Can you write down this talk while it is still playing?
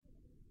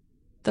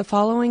The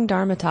following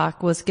Dharma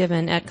talk was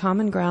given at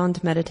Common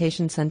Ground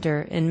Meditation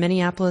Center in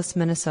Minneapolis,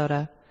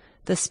 Minnesota.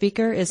 The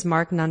speaker is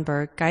Mark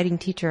Nunberg, guiding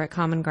teacher at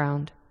Common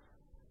Ground.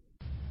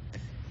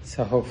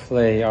 So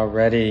hopefully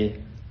already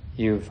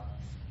you've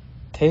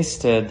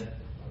tasted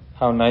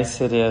how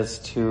nice it is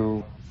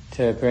to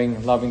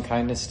bring loving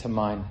kindness to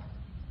mind.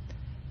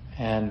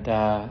 And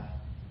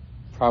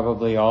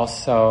probably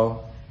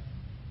also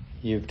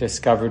you've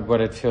discovered what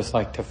it feels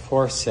like to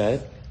force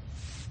it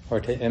or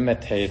to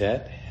imitate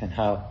it, and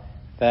how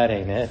that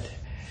ain't it.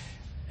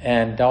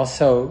 And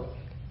also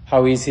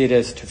how easy it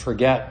is to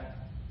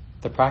forget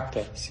the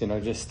practice,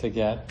 just to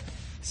get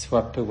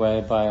swept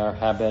away by our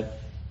habit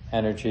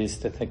energies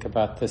to think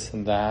about this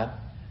and that.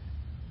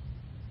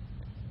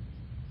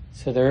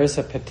 So there is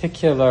a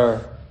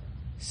particular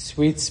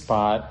sweet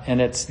spot, and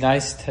it's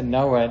nice to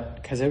know it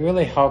because it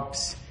really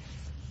helps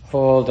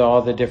hold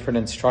all the different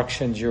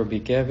instructions you'll be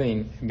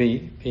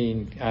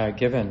being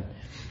given.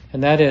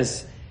 And that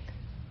is,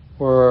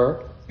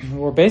 we're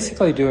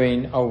basically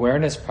doing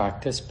awareness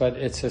practice, but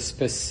it's a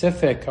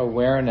specific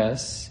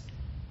awareness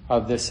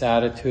of this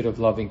attitude of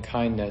loving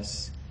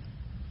kindness.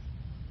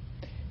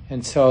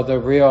 And so the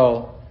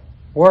real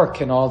work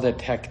and all the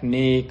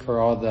technique or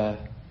all the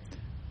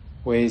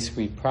ways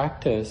we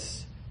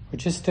practice are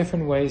just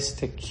different ways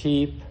to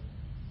keep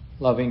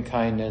loving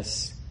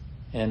kindness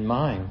in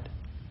mind.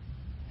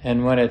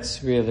 And when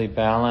it's really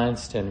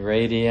balanced and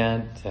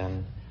radiant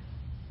and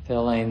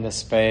filling the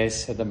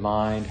space of the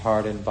mind,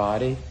 heart, and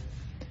body,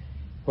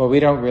 well,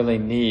 we don't really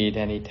need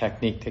any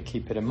technique to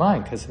keep it in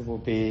mind because it will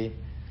be,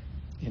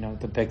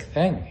 the big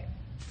thing,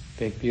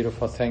 big,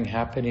 beautiful thing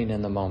happening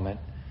in the moment.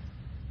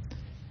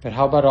 But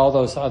how about all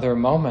those other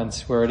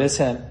moments where it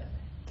isn't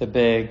the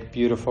big,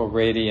 beautiful,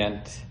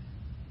 radiant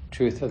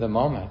truth of the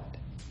moment?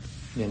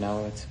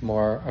 It's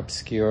more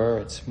obscure,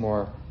 it's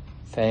more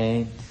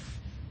faint,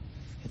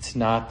 it's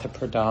not the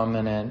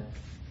predominant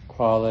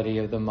quality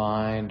of the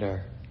mind,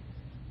 or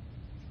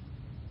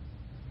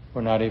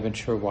we're not even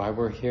sure why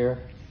we're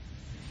here.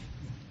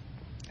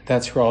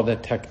 That's where all the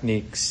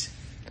techniques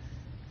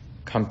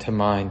come to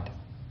mind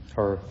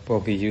or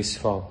will be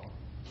useful.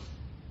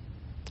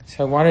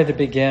 So I wanted to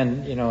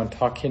begin, in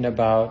talking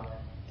about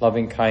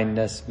loving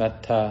kindness,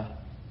 metta,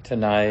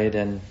 tonight,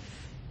 and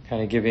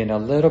kind of giving a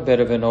little bit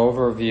of an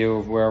overview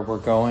of where we're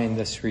going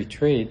this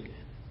retreat.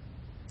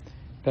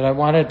 But I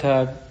wanted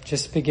to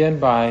just begin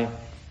by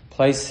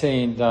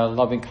placing the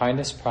loving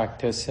kindness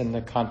practice in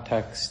the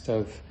context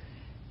of,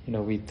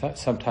 we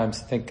sometimes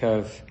think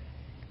of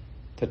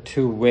the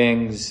two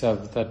wings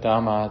of the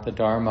Dhamma, the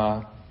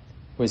Dharma,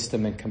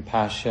 wisdom and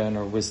compassion,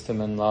 or wisdom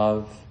and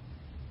love.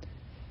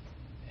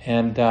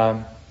 And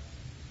I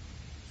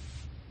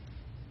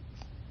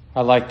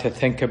like to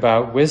think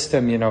about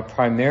wisdom,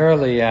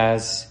 primarily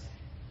as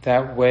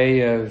that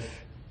way of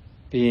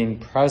being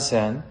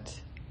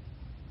present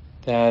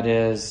that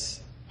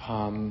is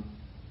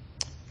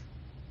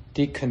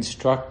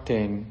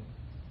deconstructing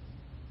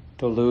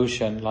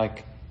delusion,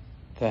 like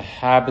the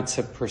habits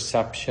of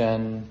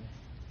perception,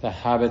 the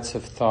habits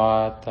of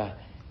thought,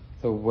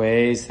 the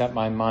ways that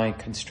my mind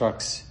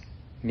constructs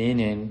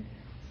meaning,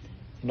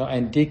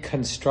 and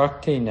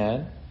deconstructing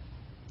it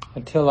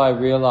until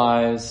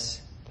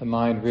the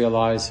mind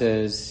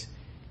realizes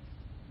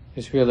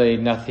there's really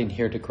nothing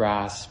here to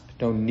grasp,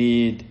 no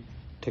need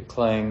to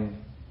cling,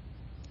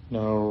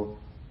 no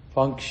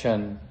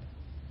function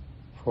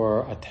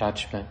for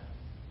attachment.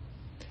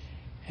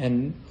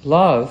 And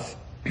love,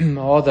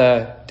 all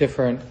the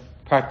different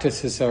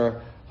practices are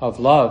of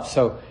love.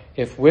 So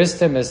if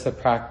wisdom is the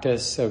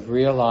practice of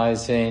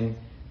realizing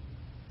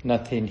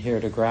nothing here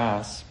to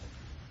grasp,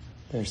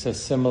 there's a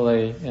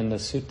simile in the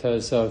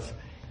suttas of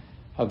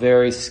a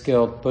very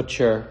skilled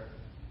butcher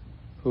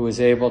who was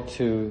able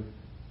to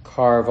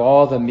carve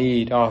all the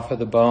meat off of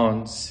the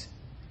bones,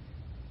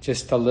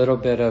 just a little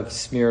bit of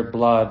smeared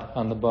blood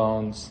on the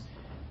bones.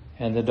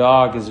 And the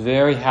dog is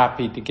very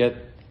happy to get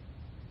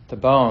the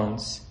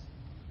bones,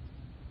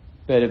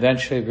 but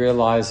eventually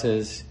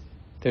realizes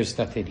there's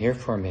nothing here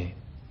for me.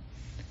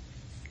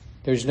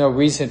 There's no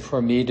reason for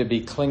me to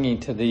be clinging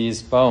to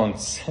these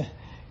bones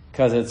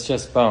because it's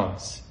just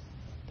bones.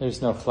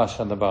 There's no flesh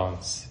on the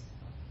bones,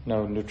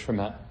 no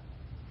nutriment.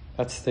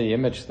 That's the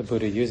image the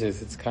Buddha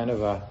uses. It's kind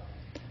of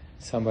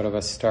somewhat of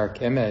a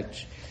stark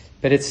image.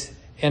 But it's,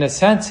 in a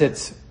sense,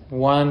 it's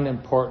one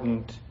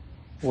important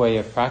way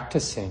of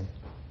practicing.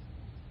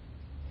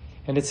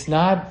 And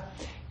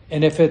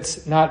if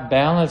it's not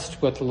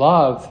balanced with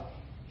love,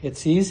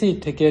 it's easy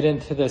to get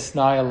into this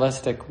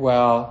nihilistic,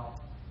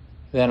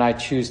 then I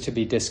choose to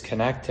be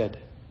disconnected.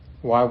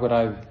 Why would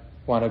I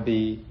want to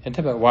be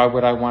intimate? Why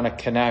would I want to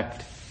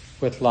connect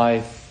with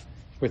life,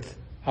 with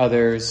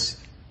others,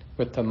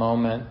 with the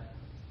moment?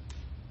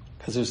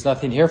 Because there's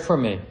nothing here for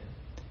me.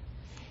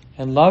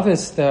 And love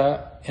is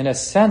in a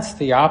sense,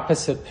 the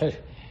opposite,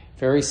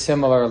 very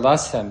similar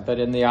lesson, but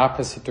in the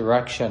opposite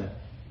direction.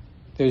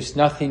 There's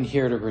nothing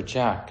here to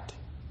reject.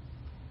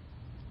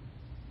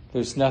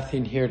 There's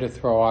nothing here to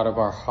throw out of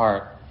our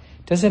heart.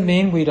 Doesn't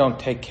mean we don't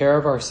take care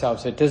of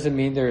ourselves. It doesn't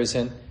mean there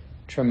isn't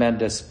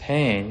tremendous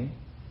pain,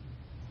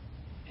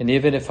 and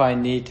even if I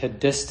need to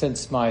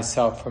distance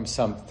myself from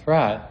some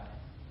threat,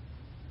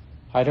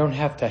 I don't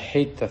have to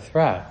hate the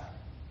threat.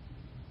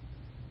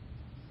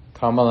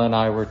 Kamala and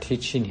I were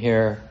teaching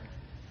here,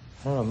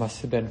 I don't know, it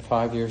must have been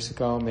 5 years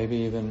ago, maybe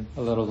even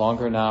a little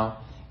longer now,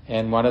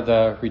 and one of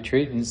the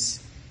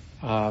retreatants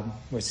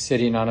was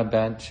sitting on a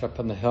bench up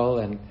on the hill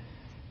and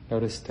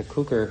noticed a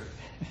cougar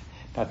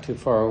not too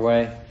far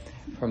away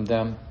from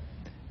them.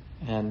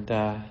 And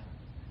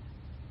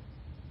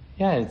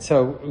and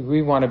so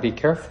we want to be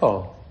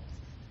careful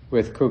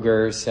with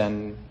cougars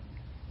and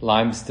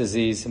Lyme's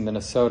disease in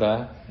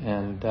Minnesota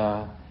and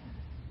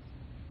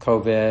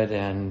COVID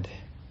and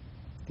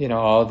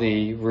all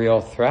the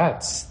real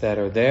threats that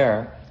are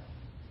there.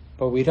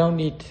 But we don't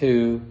need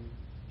to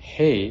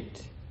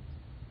hate.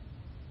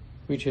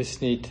 We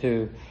just need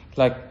to,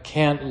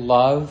 can't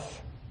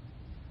love,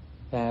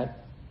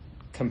 that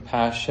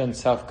compassion,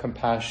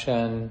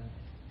 self-compassion,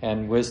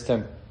 and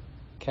wisdom,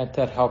 can't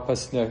that help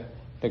us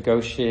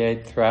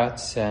negotiate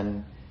threats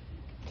and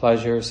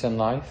pleasures in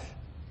life?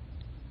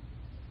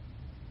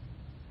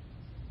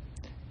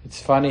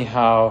 It's funny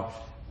how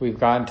we've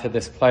gotten to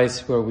this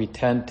place where we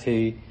tend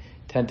to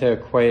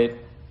equate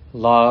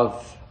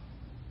love,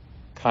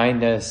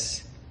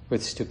 kindness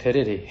with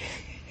stupidity,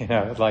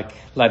 like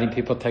letting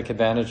people take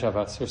advantage of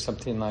us or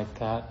something like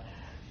that,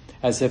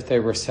 as if they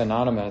were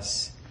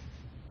synonymous.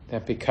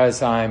 That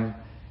because I'm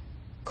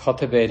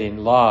cultivating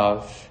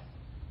love,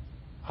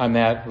 I'm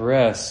at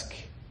risk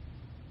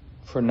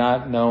for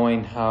not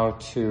knowing how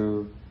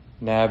to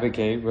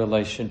navigate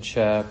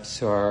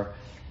relationships or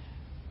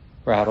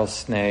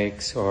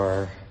rattlesnakes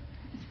or,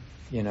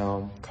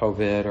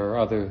 COVID or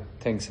other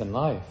things in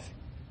life.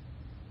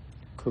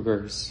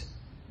 Cougars.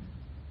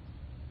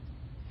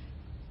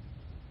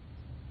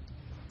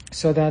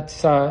 So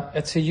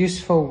it's a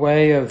useful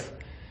way of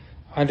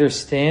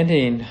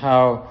understanding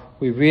how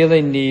we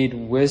really need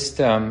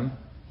wisdom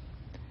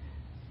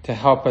to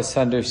help us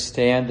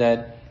understand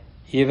that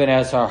even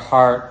as our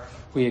heart,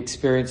 we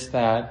experience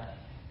that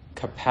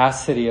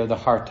capacity of the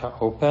heart to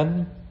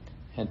open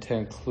and to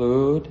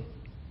include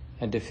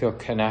and to feel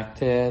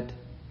connected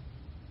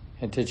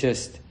and to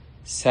just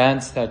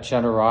sense that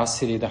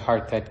generosity of the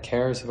heart that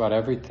cares about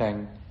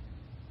everything.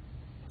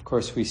 Of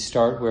course, we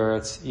start where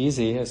it's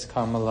easy, as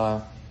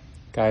Kamala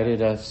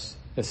guided us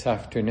this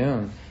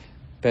afternoon.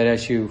 But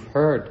as you've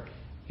heard,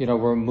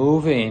 we're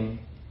moving,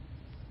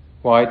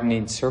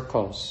 widening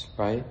circles,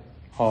 right?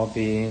 All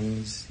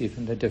beings,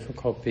 even the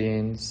difficult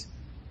beings.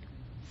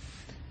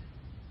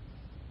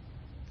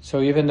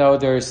 So even though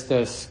there's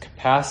this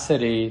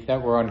capacity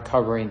that we're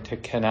uncovering to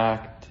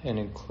connect and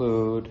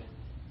include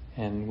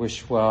and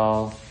wish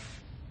well,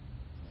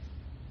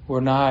 we're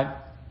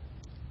not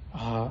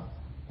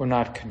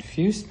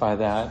confused by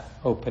that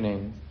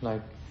opening,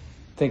 like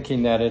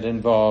thinking that it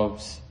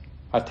involves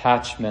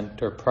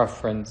attachment or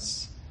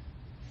preference.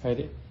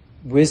 Right?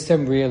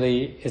 Wisdom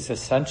really is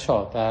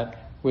essential,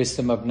 that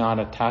wisdom of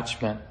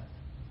non-attachment.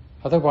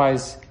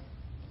 Otherwise,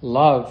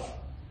 love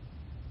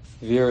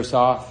veers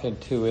off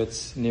into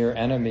its near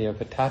enemy of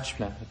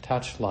attachment,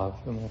 attached love,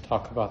 and we'll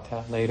talk about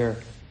that later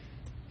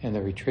in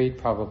the retreat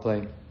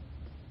probably.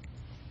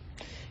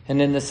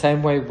 And in the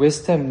same way,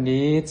 wisdom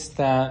needs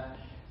that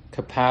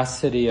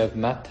capacity of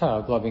metta,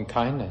 of loving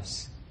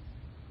kindness.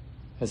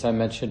 As I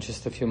mentioned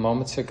just a few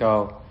moments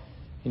ago,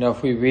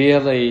 if we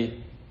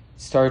really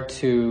start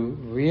to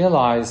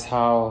realize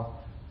how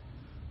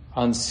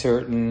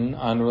uncertain,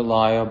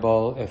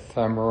 unreliable,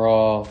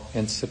 ephemeral,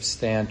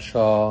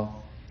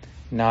 insubstantial,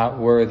 not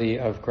worthy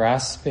of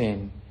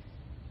grasping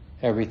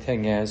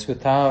everything is,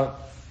 without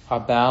a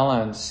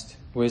balanced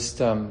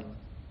wisdom,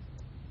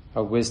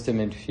 a wisdom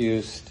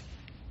infused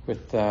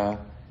with the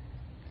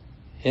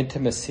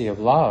intimacy of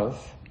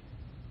love,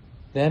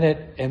 then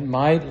it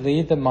might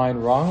lead the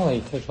mind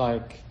wrongly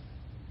to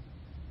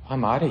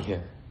I'm out of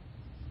here.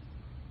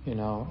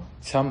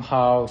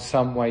 Somehow,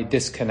 some way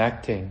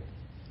disconnecting,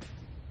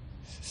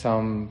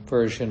 some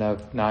version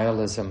of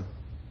nihilism.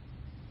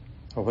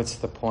 Or what's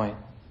the point?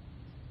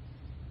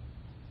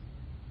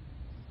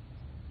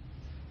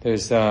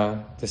 This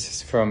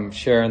is from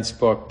Sharon's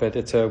book, but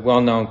it's a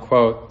well-known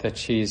quote that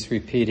she's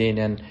repeating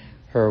in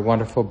her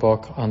wonderful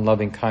book on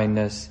loving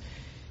kindness,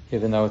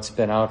 even though it's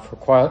been out for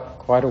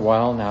quite a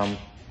while now,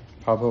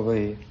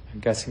 probably, I'm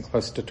guessing,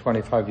 close to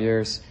 25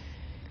 years.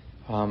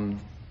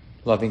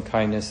 Loving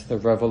Kindness, The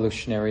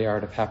Revolutionary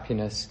Art of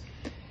Happiness.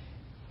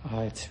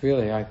 It's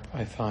really,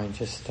 I find,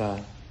 just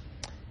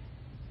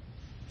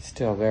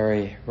still a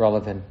very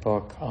relevant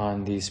book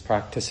on these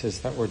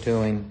practices that we're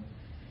doing.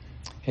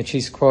 And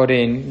she's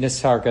quoting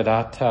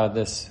Nisargadatta,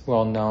 this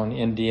well-known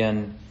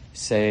Indian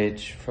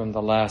sage from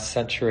the last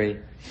century.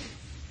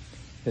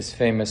 This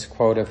famous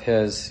quote of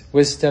his: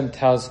 "Wisdom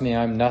tells me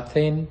I'm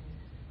nothing,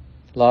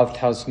 love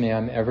tells me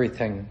I'm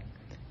everything.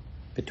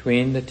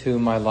 Between the two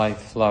my life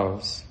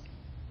flows."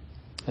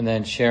 And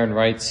then Sharon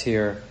writes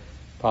here,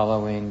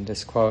 following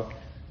this quote,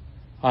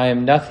 "I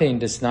am nothing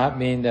does not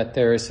mean that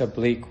there is a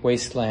bleak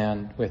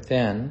wasteland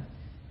within.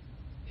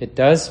 It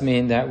does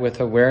mean that with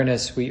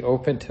awareness we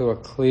open to a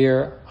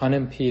clear,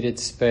 unimpeded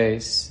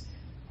space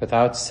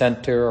without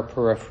center or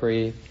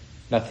periphery,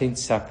 nothing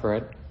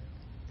separate.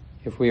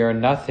 If we are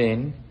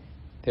nothing,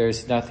 there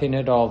is nothing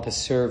at all to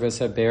serve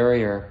as a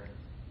barrier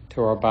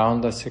to our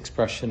boundless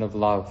expression of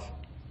love.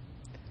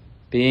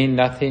 Being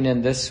nothing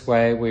in this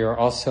way, we are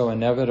also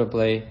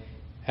inevitably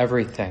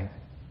everything.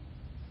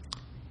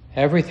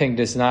 Everything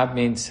does not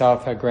mean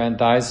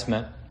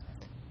self-aggrandizement,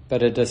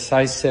 but a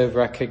decisive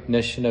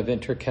recognition of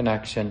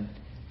interconnection.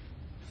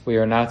 We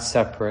are not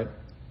separate.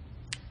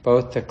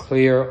 Both the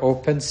clear,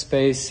 open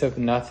space of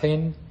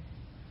nothing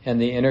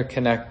and the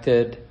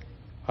interconnected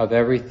of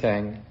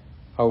everything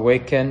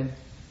awaken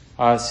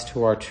us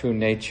to our true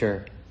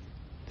nature.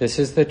 This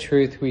is the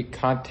truth we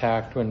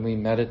contact when we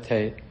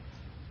meditate,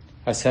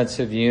 a sense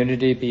of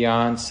unity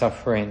beyond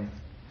suffering.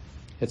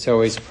 It's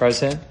always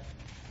present.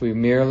 We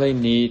merely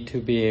need to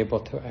be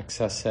able to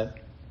access it.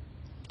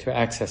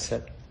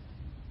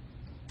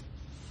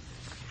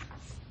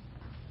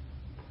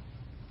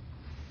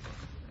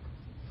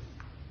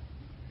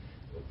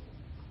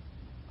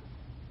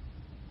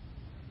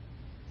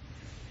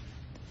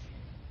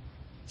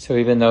 So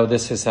even though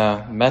this is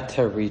a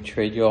metta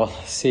retreat, you'll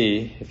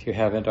see, if you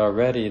haven't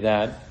already,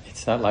 that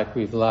it's not like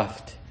we've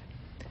left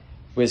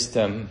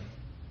wisdom,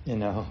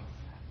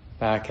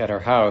 back at our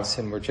house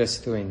and we're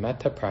just doing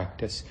metta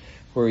practice.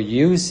 We're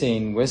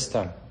using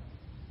wisdom,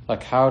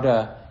 like how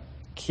to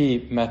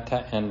keep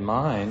metta in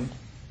mind,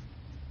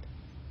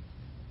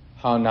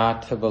 how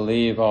not to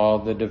believe all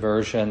the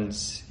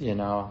diversions,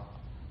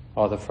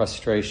 all the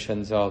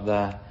frustrations, all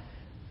the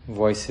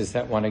voices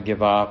that want to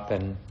give up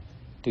and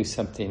do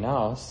something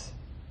else.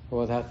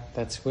 Well,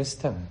 that's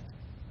wisdom.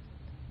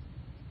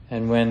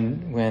 And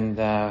when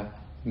the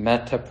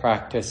metta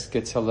practice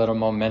gets a little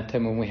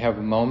momentum, when we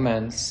have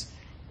moments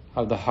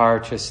of the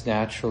heart just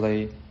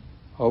naturally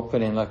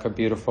opening like a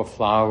beautiful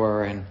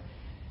flower, and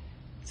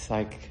it's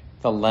like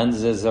the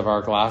lenses of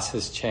our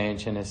glasses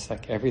change and it's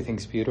like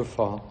everything's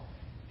beautiful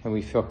and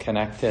we feel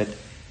connected.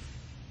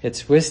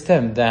 It's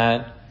wisdom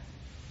that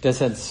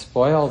doesn't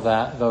spoil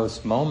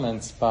those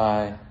moments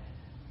by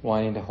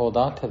wanting to hold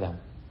on to them.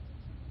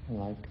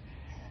 Like,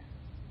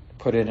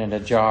 put it in a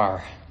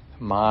jar.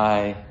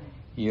 My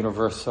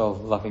universal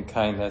loving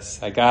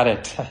kindness. I got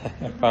it.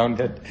 I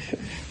found it.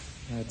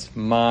 It's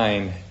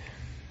mine.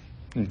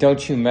 And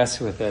don't you mess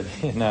with it,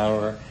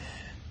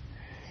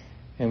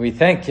 and we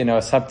think,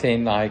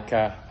 something like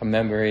a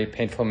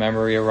painful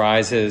memory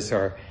arises,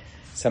 or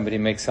somebody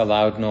makes a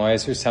loud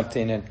noise or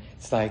something, and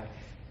it's like,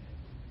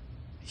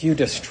 you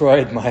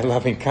destroyed my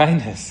loving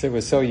kindness. It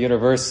was so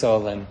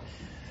universal and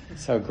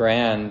so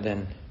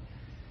grand,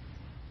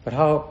 but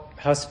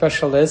how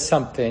special is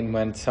something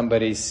when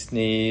somebody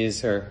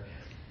sneezes or,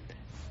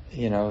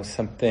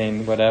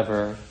 something,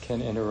 whatever,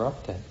 can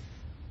interrupt it.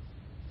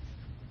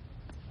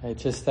 Right?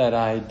 Just that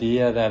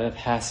idea that it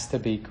has to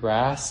be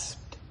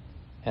grasped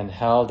and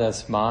held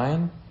as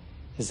mine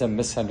is a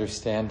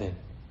misunderstanding.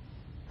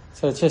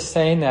 So it's just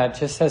saying that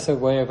just as a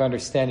way of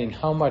understanding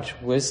how much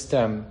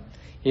wisdom,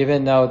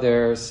 even though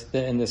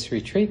in this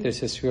retreat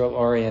there's this real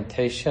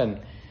orientation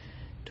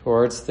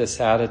towards this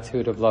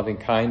attitude of loving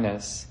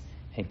kindness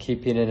and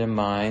keeping it in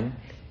mind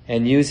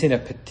and using a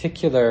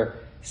particular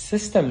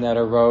system that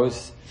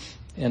arose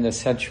in the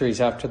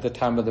centuries after the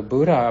time of the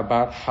Buddha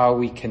about how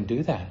we can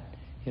do that.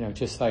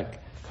 Just like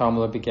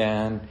Kamala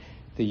began,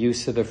 the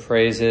use of the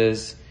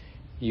phrases,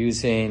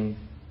 using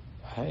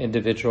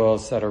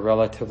individuals that are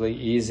relatively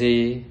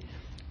easy,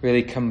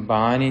 really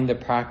combining the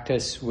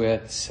practice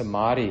with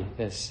samadhi,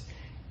 this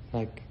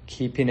like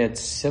keeping it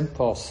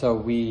simple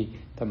so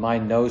the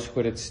mind knows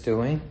what it's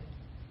doing.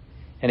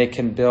 And it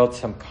can build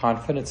some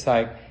confidence,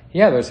 like,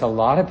 there's a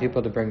lot of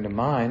people to bring to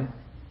mind,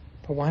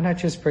 but why not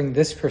just bring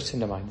this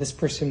person to mind? This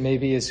person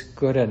maybe is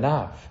good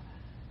enough.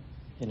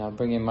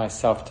 Bringing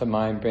myself to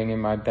mind, bringing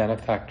my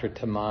benefactor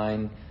to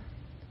mind,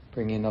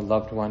 bringing a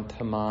loved one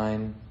to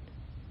mind.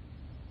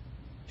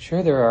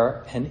 Sure, there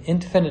are an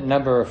infinite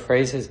number of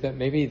phrases, but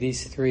maybe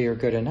these three are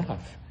good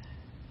enough.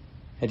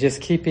 And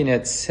just keeping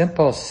it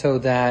simple so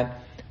that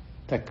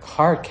the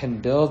heart can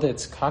build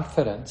its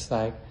confidence,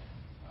 like,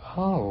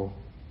 I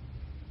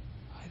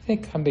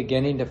think I'm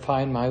beginning to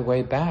find my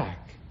way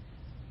back.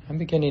 I'm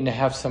beginning to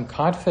have some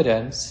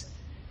confidence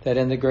that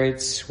in the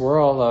great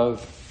swirl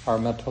of our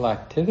mental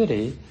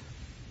activity,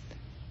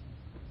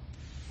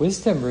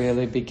 wisdom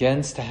really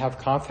begins to have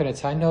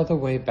confidence. I know the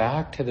way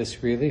back to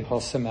this really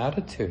wholesome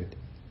attitude.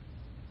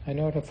 I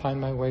know how to find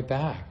my way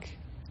back.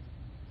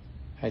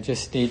 I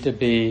just need to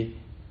be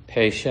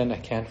patient. I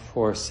can't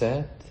force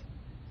it.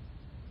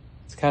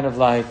 It's kind of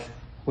like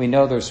we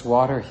know there's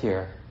water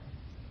here.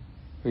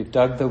 We've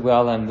dug the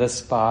well in this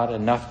spot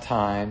enough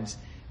times.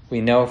 We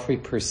know if we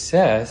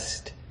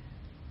persist,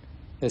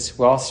 this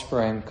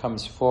wellspring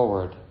comes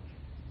forward.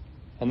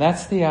 And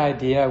that's the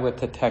idea with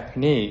the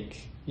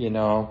technique,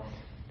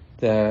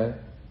 the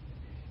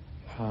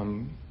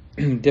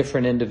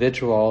different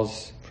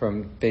individuals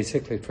from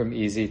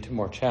easy to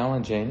more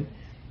challenging,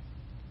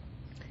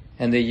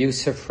 and the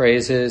use of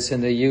phrases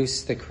and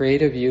the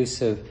creative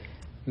use of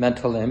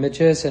mental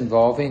images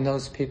involving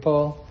those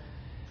people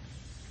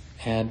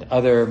and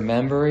other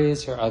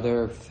memories or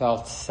other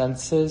felt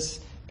senses,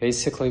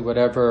 basically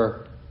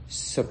whatever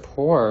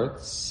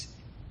supports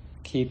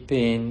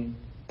keeping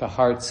the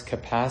heart's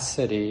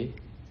capacity,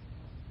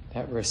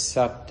 that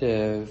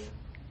receptive,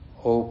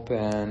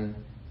 open,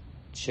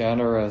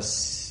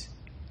 generous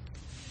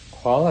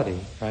quality,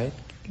 right?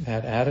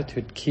 That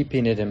attitude,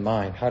 keeping it in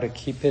mind. How to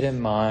keep it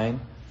in mind,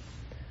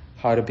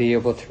 how to be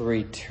able to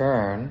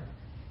return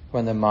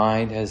when the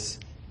mind has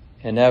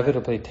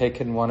inevitably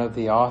taken one of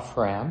the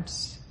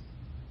off-ramps,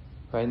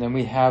 right? And then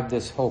we have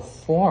this whole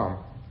form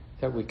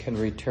that we can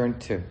return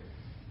to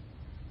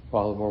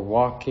while we're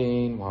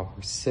walking, while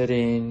we're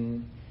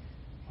sitting,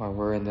 while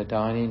we're in the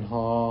dining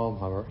hall,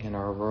 while we're in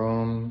our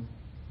room.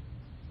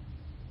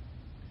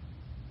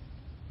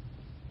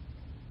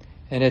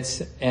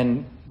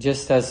 And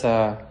just as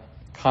a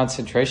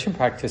concentration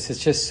practice,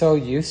 it's just so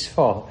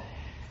useful.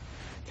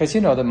 Because,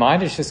 the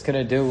mind is just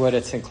going to do what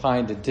it's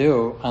inclined to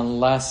do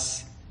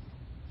unless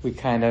we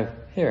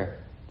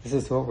this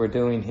is what we're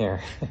doing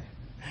here.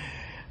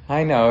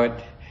 I know it.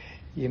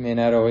 You may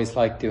not always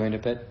like doing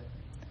it, but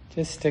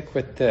just stick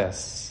with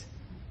this.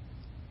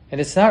 And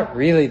it's not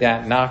really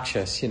that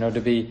noxious,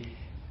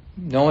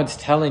 no one's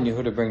telling you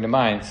who to bring to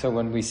mind. So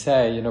when we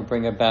say,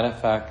 bring a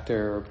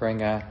benefactor or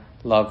bring a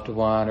loved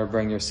one or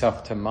bring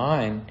yourself to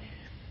mind,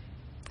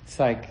 it's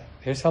like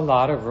there's a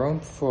lot of room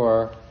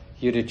for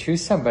you to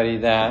choose somebody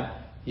that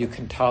you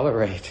can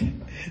tolerate.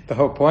 The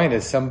whole point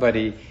is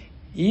somebody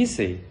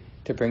easy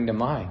to bring to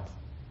mind.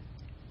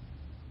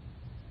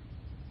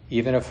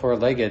 Even a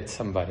four-legged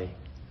somebody,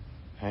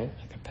 right?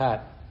 Like a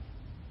pet.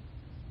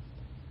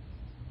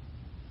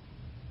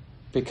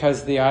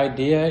 Because the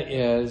idea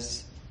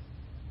is,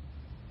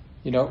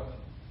 we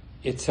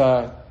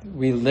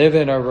live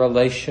in a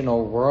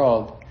relational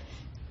world,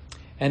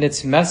 and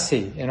it's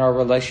messy, and our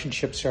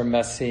relationships are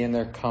messy and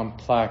they're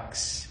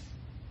complex.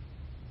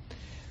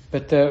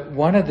 But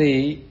one of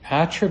the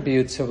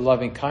attributes of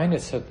loving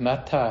kindness, of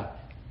metta,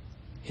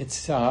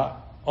 it's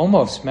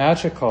almost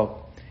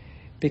magical,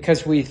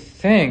 because we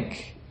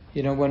think,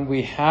 when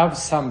we have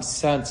some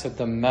sense of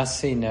the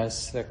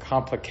messiness, the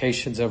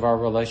complications of our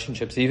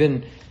relationships,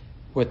 even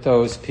with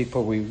those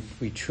people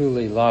we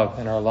truly love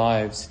in our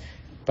lives,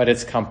 but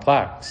it's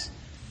complex.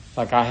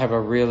 Like I have a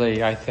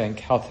really, I think,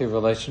 healthy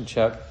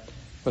relationship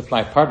with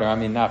my partner. I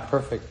mean, not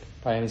perfect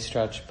by any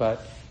stretch,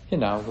 but,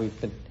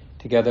 we've been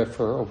together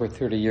for over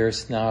 30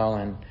 years now,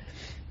 and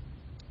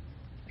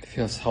it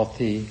feels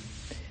healthy.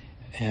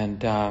 And,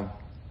 but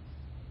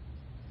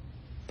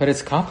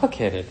it's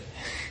complicated.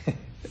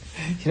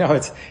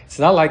 It's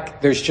not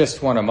like there's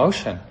just one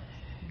emotion,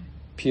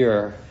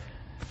 pure,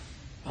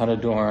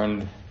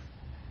 unadorned,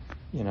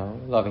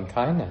 loving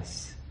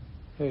kindness.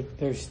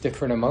 There's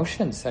different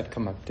emotions that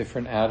come up,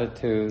 different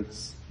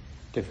attitudes,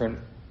 different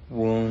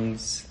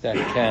wounds that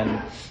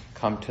can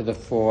come to the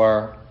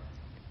fore,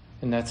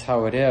 and that's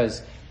how it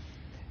is.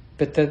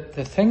 But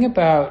the thing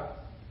about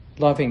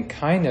loving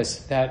kindness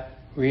that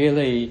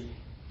really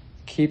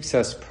keeps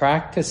us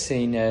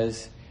practicing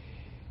is,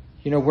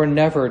 we're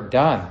never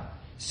done.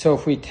 So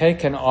if we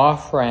take an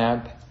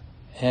off-ramp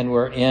and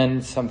we're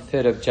in some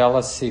fit of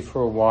jealousy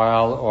for a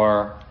while,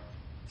 or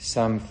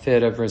some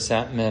fit of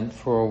resentment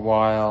for a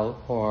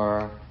while,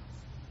 or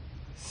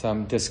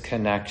some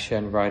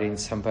disconnection, writing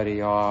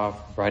somebody off,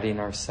 writing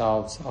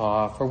ourselves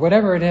off, or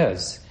whatever it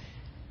is,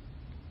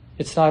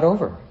 it's not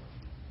over.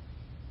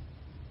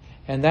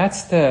 And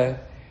that's the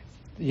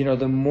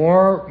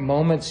more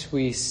moments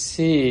we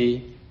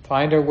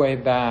find our way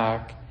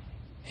back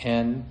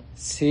and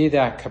see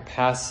that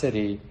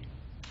capacity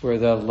where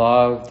the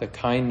love, the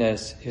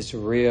kindness is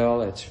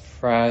real, it's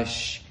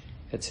fresh,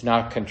 it's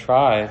not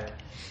contrived,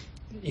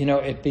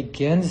 it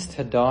begins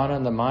to dawn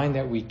on the mind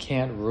that we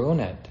can't ruin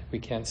it, we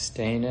can't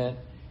stain it,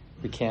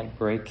 we can't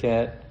break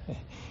it. It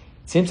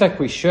seems like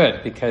we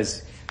should,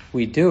 because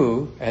we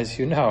do, as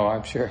you know,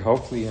 I'm sure,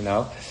 hopefully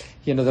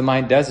the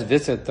mind does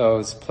visit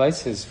those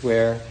places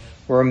where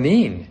we're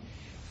mean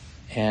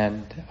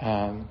and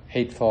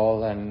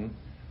hateful and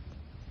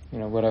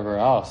whatever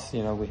else.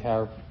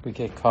 We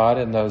get caught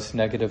in those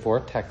negative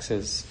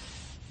vortexes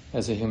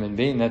as a human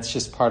being. That's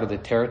just part of the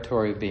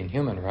territory of being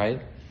human,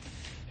 right?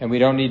 And we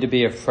don't need to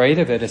be afraid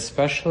of it,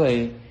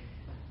 especially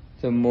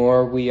the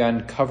more we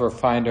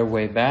find our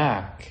way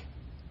back.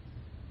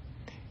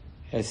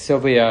 As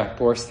Sylvia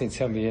Boorstein,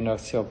 some of you know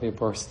Sylvia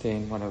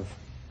Boorstein, one of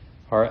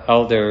our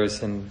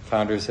elders and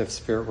founders of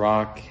Spirit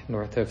Rock,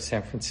 north of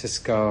San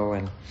Francisco,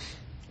 and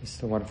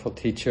just a wonderful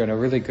teacher and a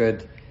really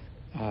good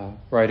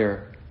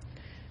writer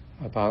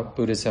about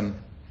Buddhism.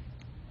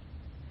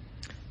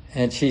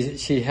 And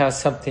she has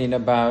something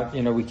about,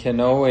 we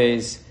can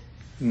always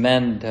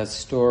mend a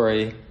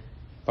story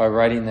by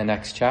writing the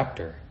next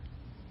chapter.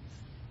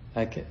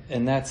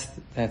 And that's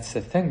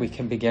the thing. We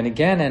can begin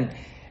again,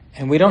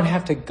 and we don't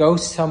have to go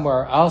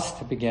somewhere else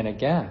to begin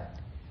again.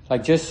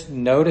 Like just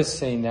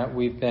noticing that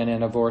we've been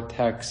in a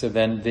vortex of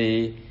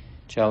envy,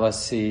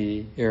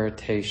 jealousy,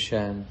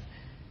 irritation,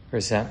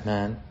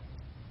 resentment,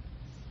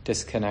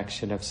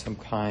 disconnection of some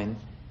kind.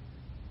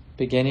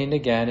 beginning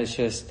again is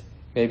just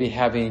maybe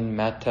having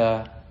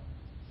metta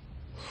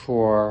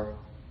for,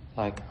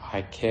 like,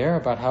 I care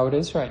about how it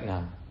is right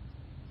now.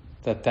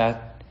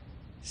 That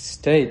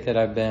state that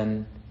I've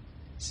been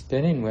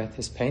spinning with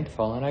is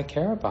painful and I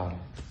care about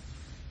it.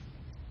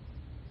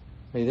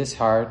 May this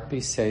heart be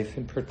safe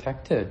and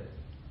protected.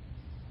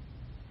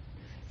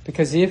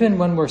 Because even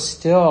when we're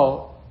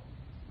still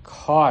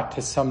caught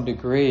to some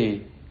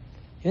degree,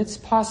 it's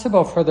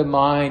possible for the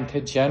mind to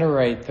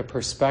generate the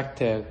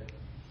perspective,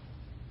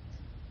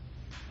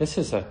 this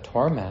is a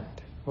torment,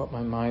 what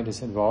my mind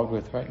is involved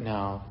with right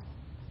now.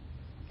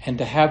 And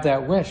to have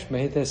that wish,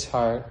 may this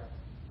heart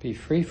be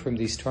free from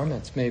these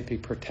torments, may it be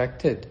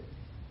protected.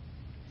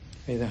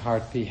 May the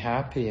heart be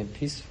happy and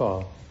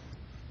peaceful,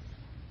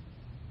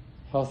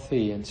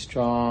 healthy and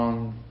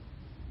strong.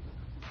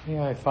 May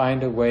I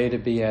find a way to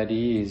be at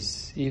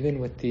ease, even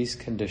with these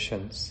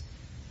conditions.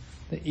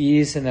 The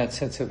ease in that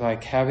sense of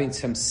like having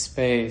some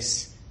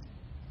space,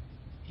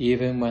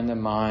 even when the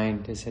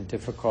mind is in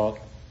difficult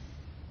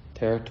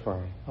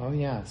territory. Oh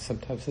yeah,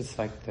 sometimes it's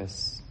like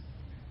this.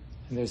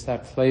 And there's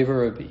that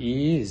flavor of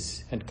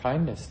ease and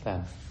kindness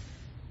then.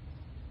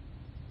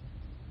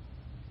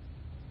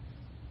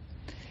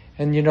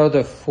 And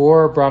the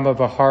 4 Brahma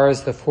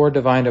Viharas, the 4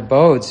 divine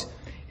abodes,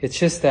 it's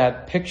just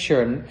that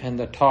picture and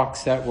the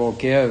talks that we'll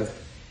give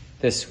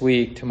this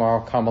week.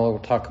 Tomorrow Kamala will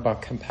talk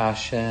about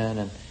compassion,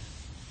 and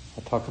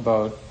I'll talk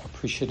about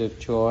appreciative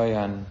joy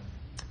on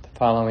the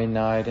following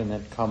night, and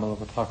then Kamala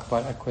will talk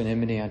about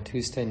equanimity on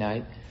Tuesday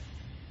night.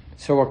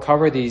 So we'll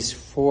cover these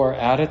 4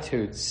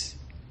 attitudes.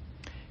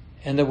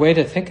 And the way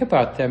to think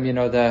about them,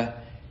 the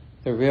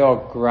real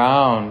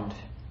ground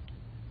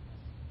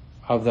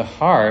of the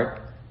heart,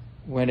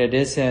 when it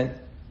isn't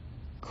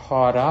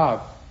caught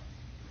up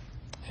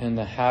in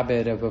the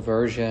habit of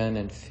aversion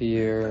and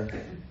fear,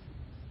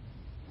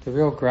 the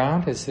real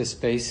ground is this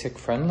basic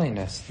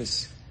friendliness,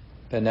 this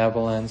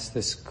benevolence,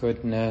 this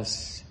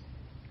goodness.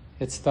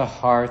 It's the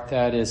heart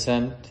that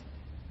isn't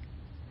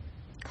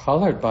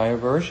colored by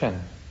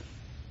aversion.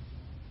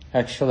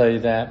 Actually,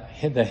 the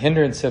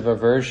hindrance of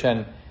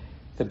aversion,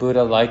 the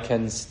Buddha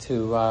likens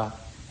to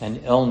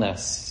an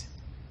illness.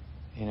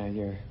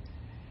 You're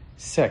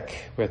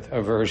sick with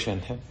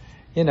aversion.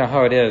 You know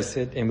how it is.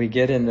 And we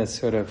get in this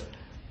sort of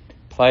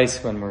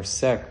place when we're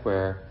sick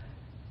where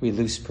we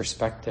lose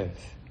perspective.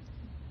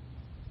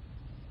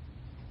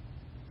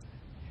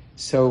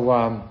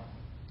 So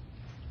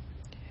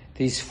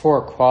these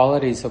 4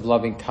 qualities of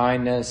loving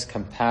kindness,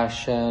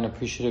 compassion,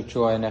 appreciative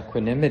joy, and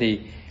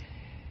equanimity,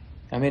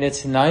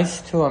 it's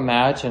nice to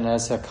imagine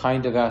as a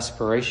kind of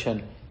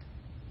aspiration,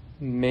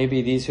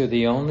 maybe these are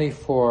the only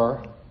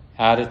 4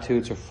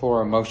 attitudes or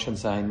 4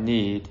 emotions I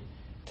need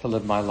to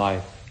live my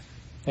life.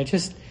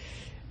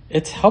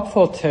 It's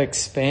helpful to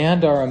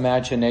expand our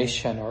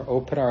imagination or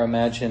open our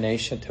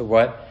imagination to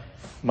what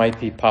might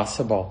be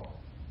possible.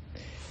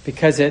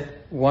 Because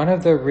one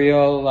of the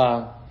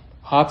real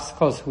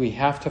obstacles we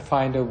have to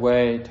find a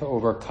way to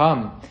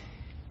overcome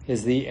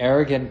is the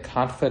arrogant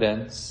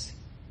confidence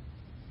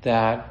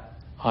that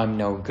I'm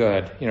no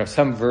good.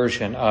 Some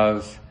version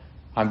of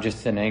I'm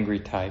just an angry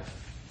type.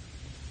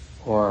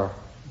 Or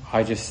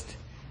I just,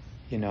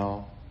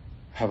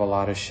 have a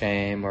lot of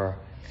shame.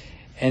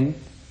 And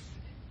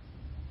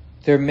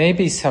there may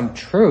be some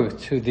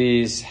truth to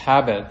these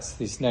habits,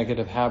 these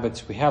negative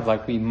habits we have.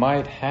 Like we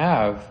might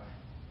have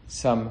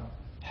some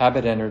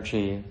habit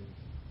energy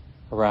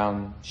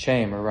around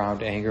shame,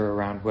 around anger,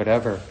 around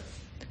whatever.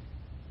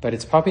 But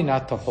it's probably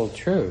not the whole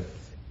truth.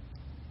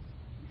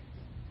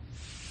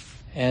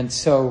 And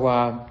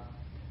so,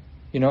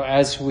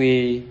 as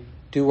we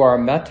do our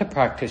metta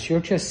practice, you'll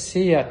just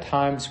see at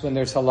times when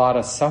there's a lot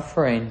of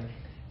suffering,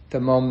 the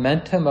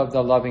momentum of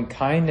the loving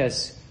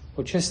kindness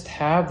will just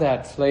have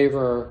that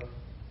flavor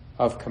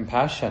of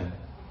compassion,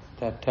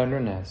 that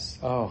tenderness.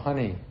 Oh,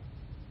 honey,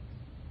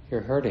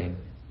 you're hurting.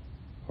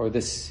 Or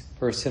this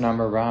person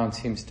I'm around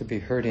seems to be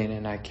hurting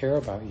and I care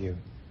about you.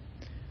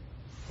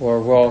 Or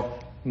we'll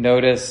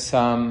notice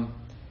some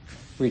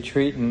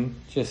retreatant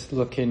just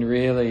looking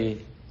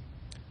really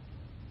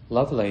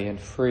lovely and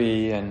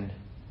free and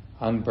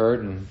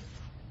unburdened.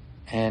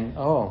 And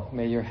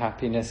may your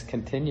happiness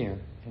continue.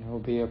 It will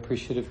be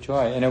appreciative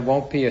joy. And it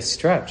won't be a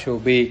stretch. It will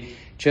be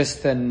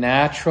just the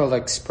natural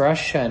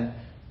expression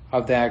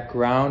of that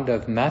ground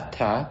of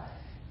metta.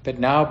 But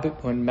now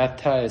when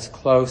metta is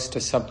close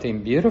to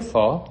something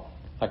beautiful,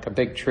 like a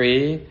big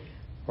tree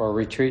or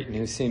a retreatant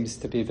who seems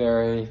to be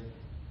very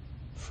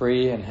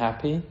free and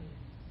happy,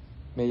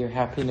 may your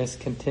happiness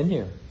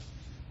continue.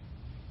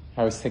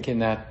 I was thinking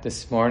that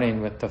this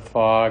morning with the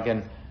fog,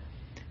 and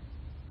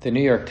the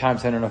New York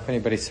Times, I don't know if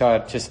anybody saw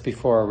it, just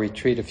before a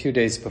retreat, a few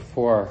days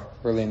before,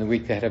 early in the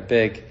week, they had a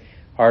big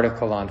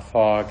article on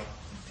fog.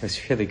 It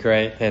was really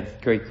great. They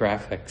had great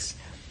graphics.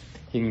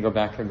 You can go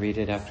back and read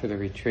it after the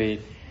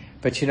retreat.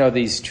 But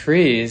these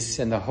trees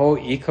and the whole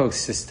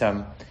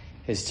ecosystem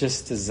is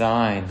just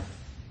designed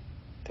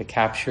to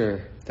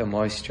capture the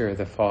moisture of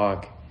the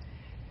fog.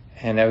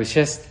 And I was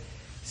just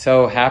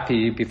so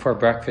happy before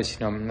breakfast,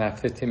 in that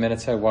 15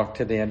 minutes I walked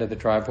to the end of the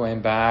driveway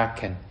and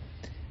back, and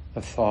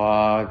the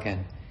fog,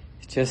 and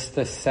just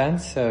the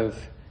sense of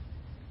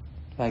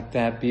like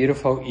that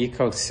beautiful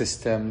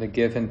ecosystem, the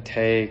give and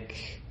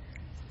take,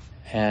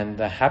 and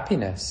the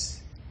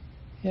happiness.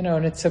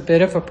 And it's a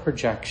bit of a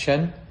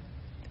projection,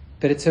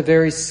 but it's a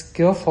very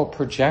skillful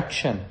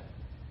projection.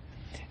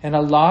 And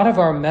a lot of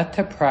our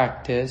metta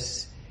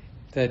practice,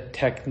 the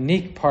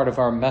technique part of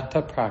our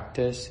metta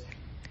practice,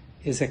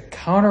 is a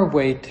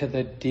counterweight to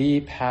the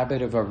deep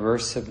habit of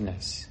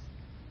aversiveness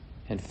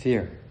and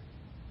fear.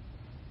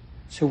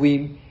 So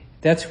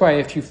that's why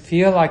if you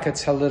feel like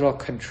it's a little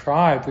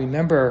contrived,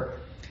 remember,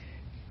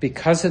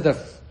 because of the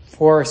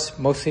force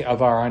mostly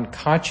of our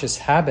unconscious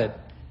habit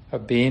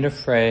of being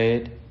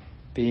afraid,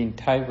 being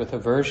tight with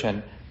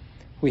aversion,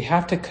 we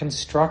have to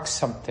construct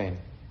something.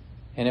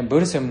 And in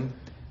Buddhism,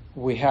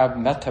 we have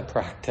metta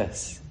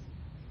practice.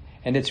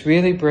 And it's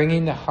really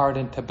bringing the heart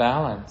into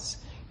balance.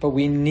 But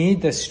we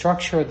need the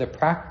structure of the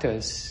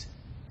practice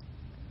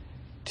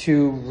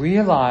to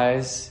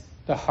realize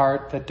the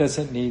heart that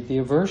doesn't need the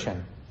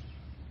aversion.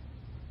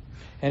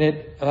 And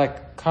it,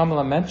 like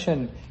Kamala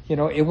mentioned,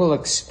 it will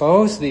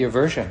expose the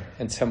aversion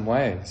in some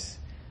ways.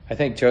 I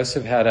think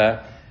Joseph had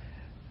a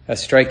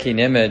striking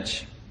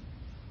image.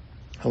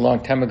 A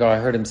long time ago I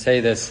heard him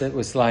say this. It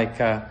was like,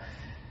 I'm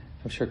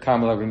sure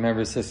Kamala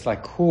remembers this,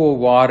 like cool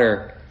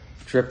water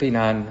dripping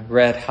on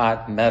red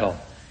hot metal.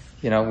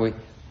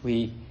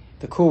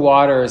 The cool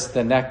water is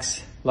the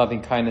next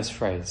loving kindness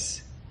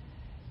phrase.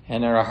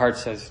 And our heart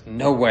says,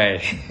 no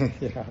way.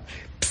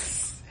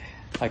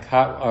 Like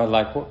hot, or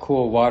like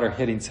cool water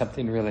hitting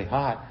something really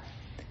hot.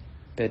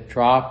 But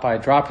drop by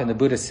drop, and the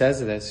Buddha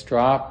says this,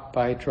 drop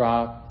by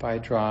drop by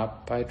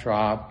drop by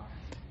drop,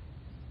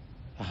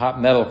 the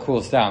hot metal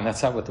cools down.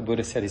 That's not what the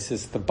Buddha said. He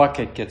says the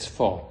bucket gets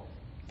full.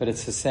 But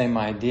it's the same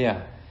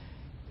idea.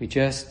 We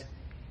just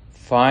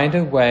find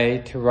a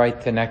way to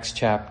write the next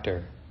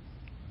chapter.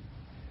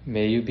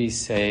 May you be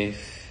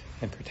safe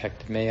and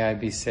protected. May I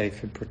be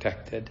safe and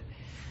protected.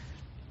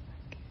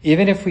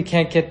 Even if we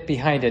can't get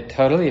behind it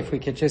totally, if we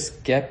could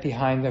just get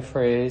behind the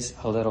phrase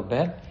a little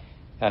bit,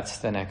 that's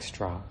the next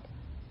drop.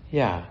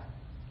 Yeah,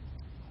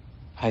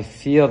 I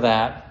feel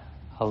that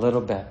a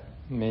little bit.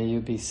 May you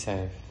be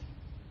safe.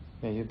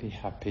 May you be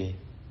happy.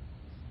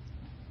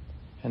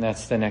 And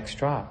that's the next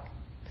drop.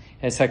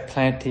 And it's like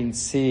planting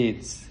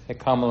seeds that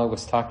Kamala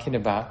was talking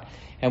about.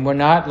 And we're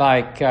not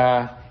like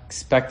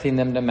expecting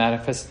them to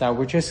manifest now.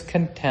 We're just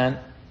content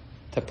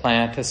to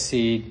plant a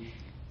seed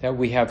that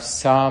we have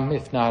some,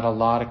 if not a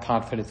lot, of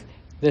confidence.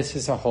 This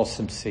is a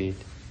wholesome seed.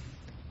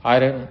 I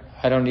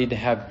don't need to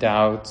have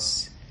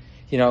doubts.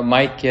 It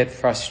might get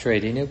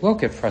frustrating. It will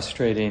get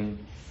frustrating.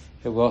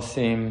 It will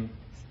seem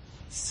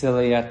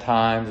silly at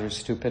times, or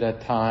stupid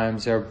at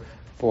times, or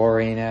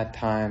boring at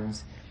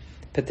times.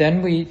 But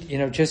then we,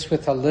 just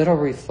with a little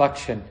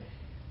reflection,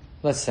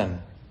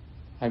 listen,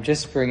 I'm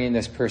just bringing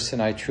this person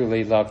I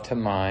truly love to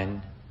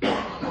mind,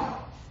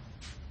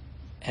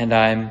 and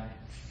I'm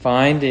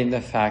finding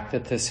the fact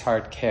that this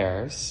heart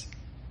cares,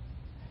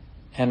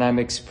 and I'm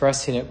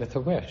expressing it with a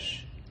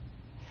wish.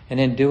 And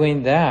in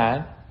doing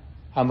that,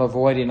 I'm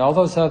avoiding all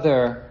those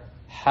other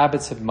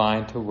habits of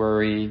mine to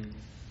worry,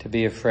 to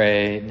be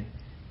afraid,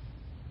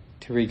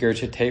 to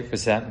regurgitate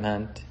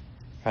resentment,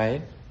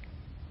 right?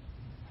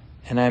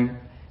 And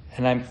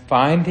I'm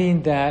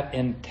finding that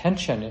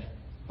intention,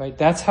 right?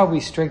 That's how we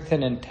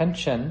strengthen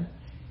intention,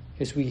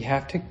 is we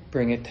have to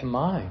bring it to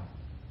mind.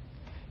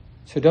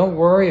 So don't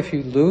worry if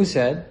you lose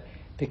it,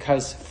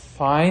 because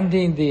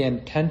finding the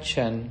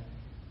intention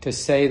to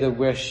say the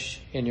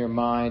wish in your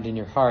mind, in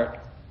your heart,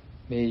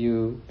 may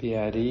you be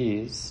at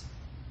ease,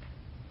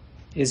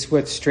 is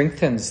what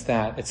strengthens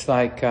that. It's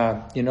like,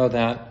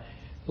 that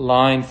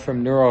line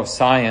from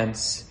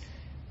neuroscience,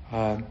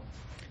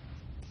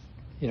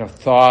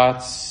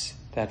 thoughts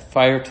that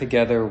fire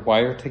together,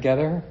 wire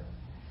together,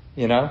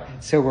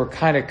 So we're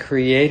kind of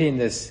creating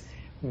this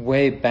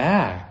way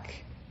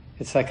back.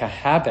 It's like a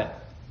habit.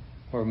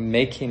 We're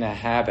making a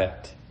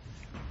habit.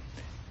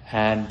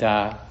 And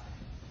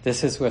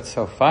this is what's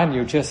so fun.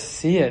 You just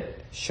see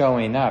it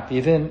showing up.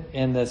 Even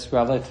in this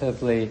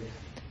relatively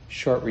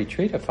short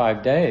retreat of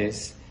 5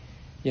 days,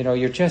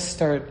 you just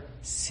start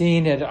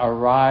seeing it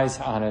arise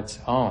on its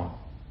own.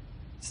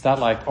 It's not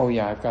like, oh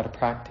yeah, I've got to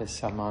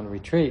practice, I'm on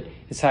retreat.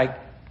 It's like,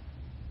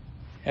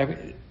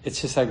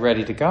 it's just like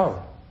ready to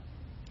go.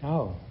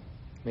 Oh,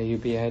 may you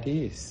be at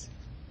ease.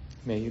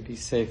 May you be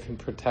safe and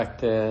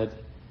protected.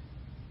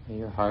 May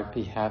your heart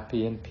be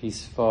happy and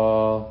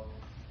peaceful.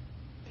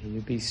 May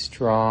you be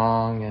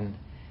strong and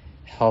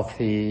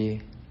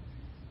healthy.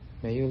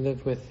 May you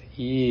live with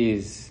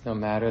ease no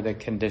matter the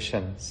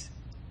conditions.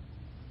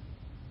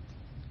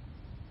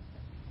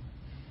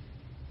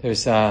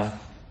 There's a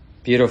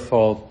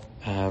beautiful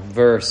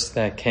verse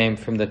that came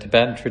from the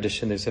Tibetan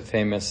tradition. There's a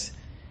famous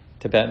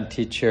Tibetan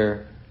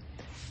teacher,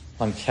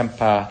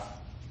 Longchenpa,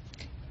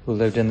 who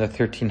lived in the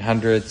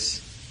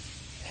 1300s,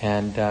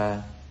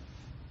 and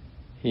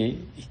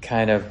he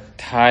kind of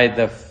tied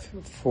the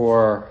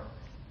four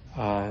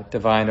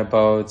divine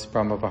abodes,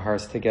 Brahma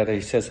Viharas together.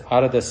 He says,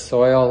 out of the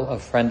soil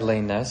of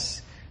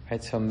friendliness,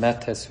 right? So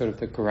metta is sort of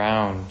the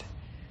ground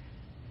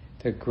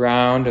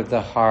of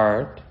the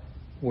heart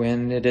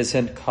when it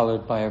isn't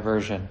colored by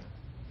aversion.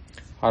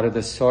 Out of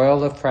the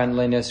soil of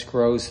friendliness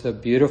grows the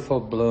beautiful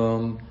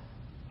bloom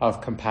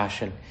of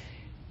compassion.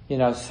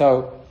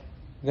 So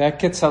that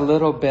gets a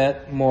little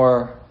bit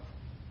more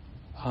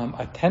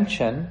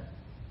attention,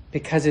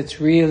 because it's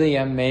really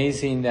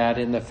amazing that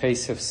in the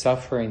face of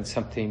suffering,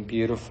 something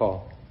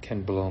beautiful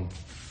can bloom.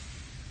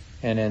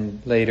 And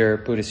in later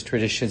Buddhist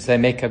traditions, they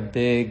make a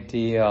big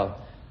deal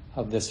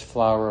of this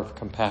flower of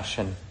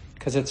compassion,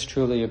 because it's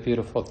truly a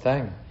beautiful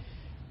thing.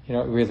 It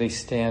really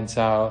stands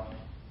out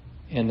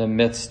in the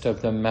midst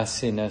of the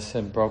messiness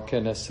and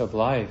brokenness of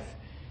life.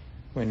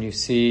 When you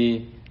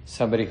see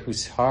somebody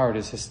whose heart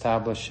is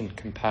established in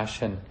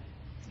compassion,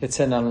 it's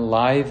an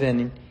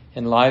enlivening,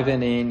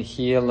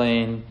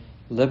 healing,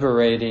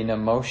 liberating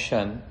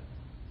emotion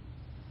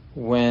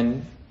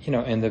when,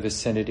 in the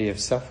vicinity of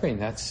suffering.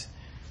 That's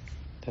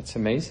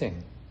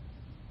amazing.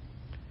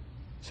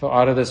 So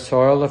out of the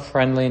soil of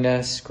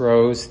friendliness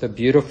grows the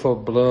beautiful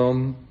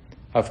bloom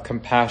of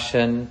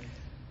compassion,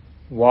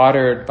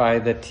 watered by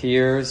the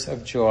tears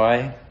of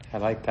joy. I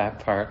like that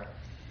part.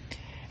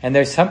 And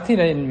there's something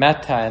in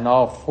metta in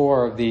all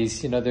four of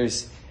these.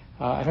 There's,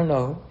 I don't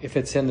know if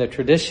it's in the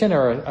tradition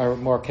or a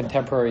more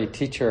contemporary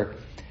teacher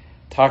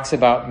talks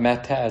about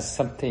metta as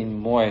something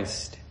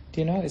moist.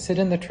 Do you know? Is it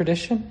in the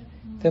tradition?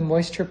 The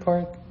moisture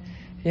part?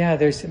 Yeah,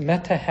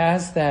 metta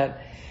has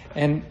that.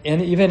 And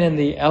even in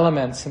the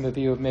elements, some of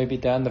you have maybe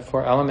done the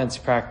 4 elements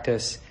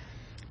practice,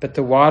 but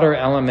the water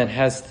element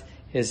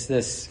is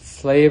this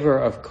flavor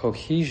of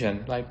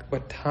cohesion, like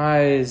what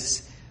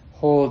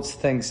holds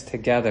things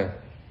together.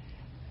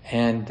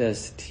 And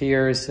this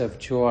tears of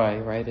joy,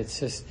 right? It's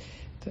just,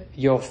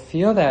 you'll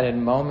feel that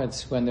in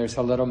moments when there's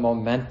a little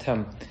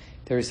momentum.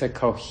 There's a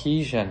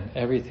cohesion.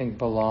 Everything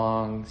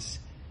belongs.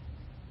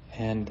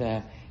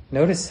 And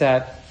notice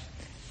that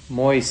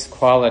moist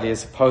quality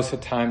as opposed to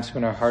times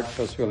when our heart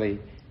feels really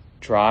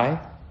dry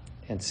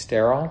and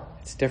sterile.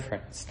 It's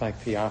different. It's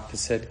like the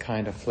opposite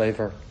kind of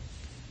flavor.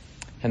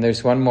 And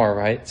there's one more,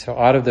 right? So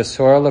out of the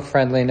soil of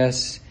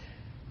friendliness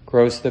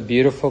grows the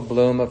beautiful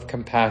bloom of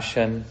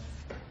compassion,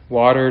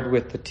 watered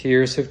with the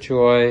tears of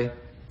joy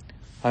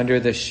under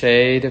the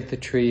shade of the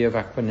tree of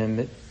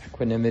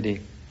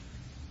equanimity.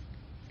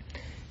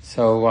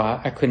 So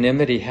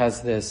equanimity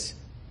has this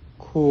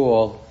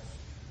cool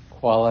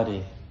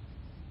quality.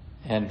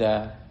 And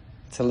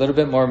it's a little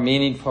bit more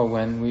meaningful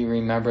when we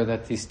remember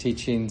that these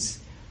teachings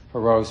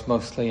arose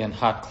mostly in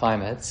hot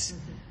climates,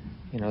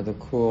 the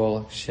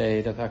cool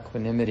shade of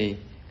equanimity.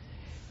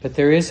 But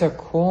there is a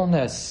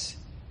coolness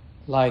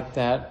like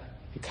that.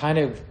 It kind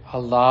of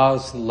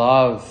allows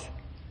love,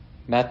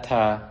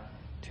 metta,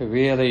 to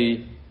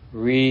really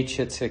reach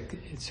its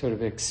sort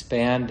of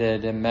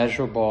expanded,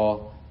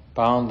 immeasurable,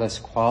 boundless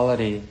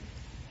quality,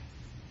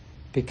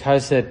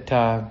 because it's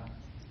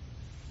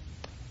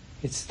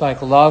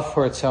like love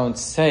for its own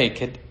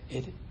sake.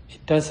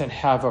 It doesn't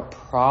have a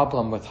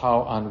problem with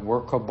how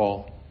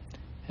unworkable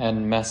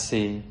and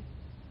messy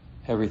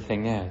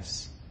everything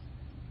is.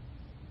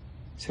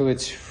 So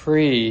it's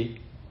free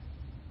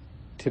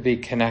to be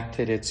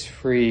connected. It's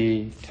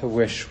free to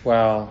wish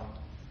well.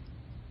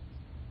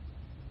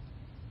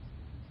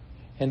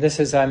 And this,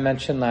 as I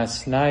mentioned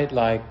last night,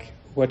 like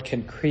what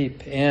can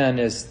creep in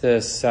is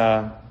this,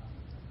 in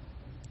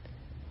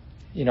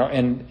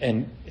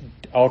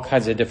all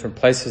kinds of different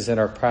places in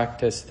our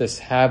practice, this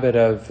habit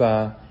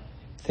of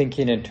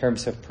thinking in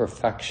terms of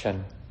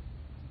perfection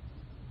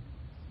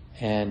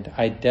and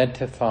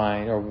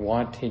identifying or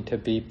wanting to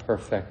be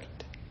perfect.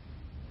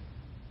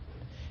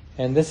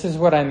 And this is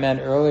what I meant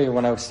earlier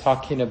when I was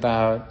talking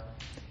about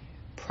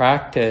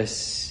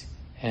practice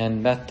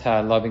and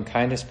metta, loving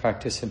kindness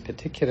practice in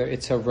particular.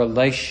 It's a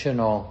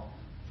relational.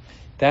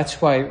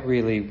 That's why it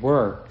really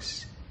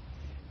works.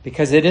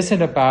 Because it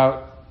isn't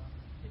about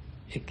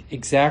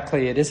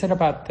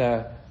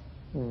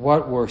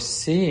what we're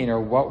seeing or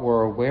what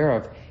we're aware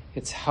of.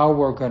 It's how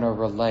we're going to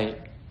relate,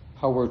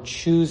 how we're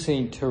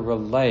choosing to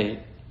relate.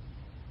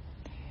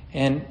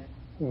 And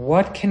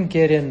what can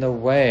get in the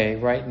way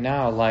right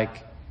now,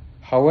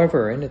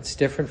 however, and it's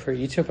different for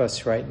each of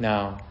us right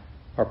now,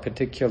 our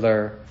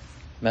particular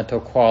mental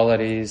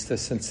qualities, the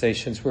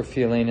sensations we're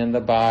feeling in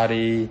the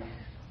body,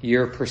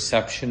 your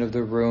perception of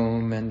the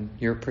room and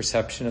your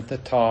perception of the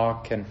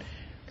talk and,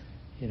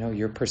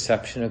 your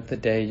perception of the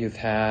day you've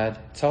had.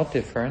 It's all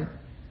different.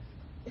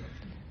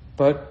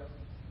 But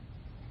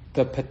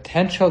the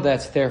potential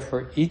that's there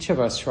for each of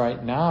us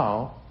right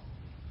now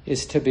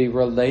is to be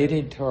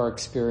relating to our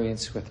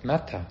experience with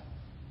metta.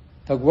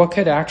 What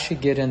could actually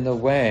get in the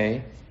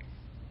way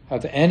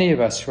of any of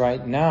us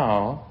right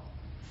now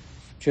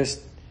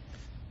just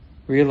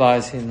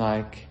realizing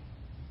I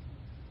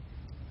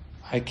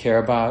care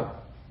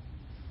about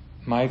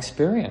my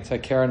experience. I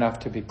care enough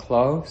to be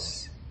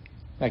close.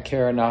 I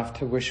care enough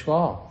to wish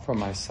well for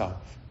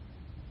myself.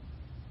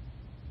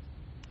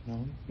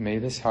 May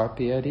this heart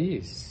be at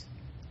ease.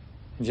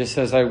 And just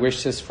as I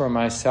wish this for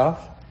myself,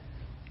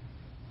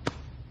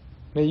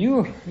 may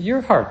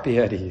your heart be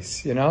at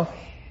ease,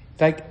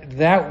 Like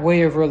that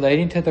way of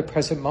relating to the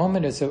present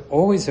moment is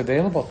always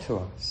available to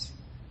us.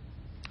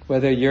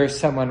 Whether you're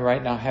someone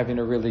right now having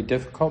a really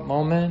difficult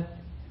moment,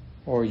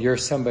 or you're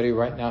somebody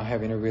right now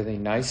having a really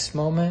nice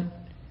moment,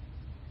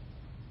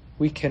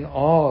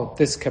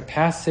 this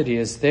capacity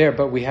is there,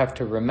 but we have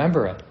to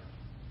remember it.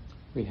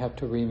 We have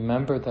to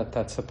remember that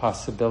that's a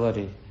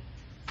possibility,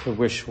 to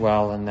wish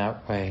well in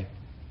that way.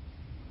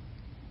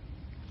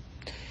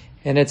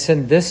 And it's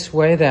in this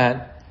way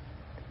that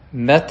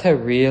metta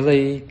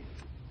really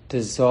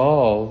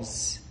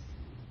dissolves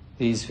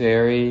these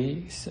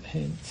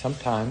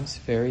sometimes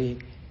very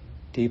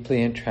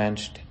deeply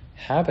entrenched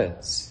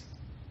habits.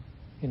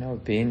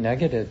 Being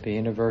negative,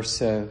 being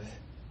aversive.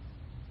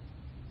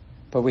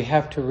 But we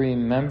have to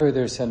remember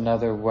there's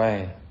another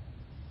way.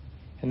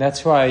 And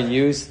that's why I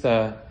use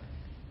the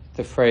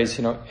phrase,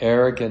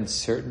 arrogant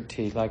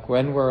certainty. Like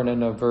when we're in an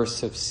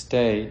aversive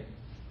state,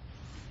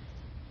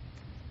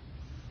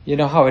 you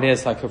know how it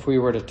is, like if we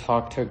were to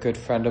talk to a good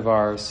friend of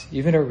ours,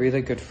 even a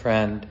really good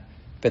friend,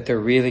 but they're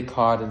really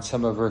caught in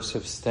some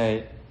aversive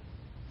state,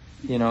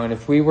 and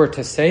if we were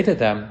to say to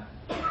them,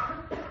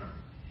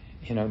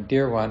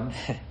 dear one,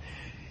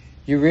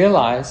 you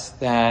realize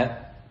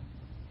that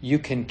you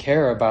can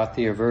care about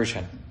the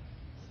aversion.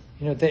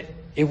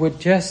 It would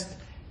just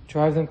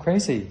drive them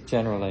crazy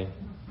generally.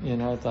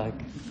 Like,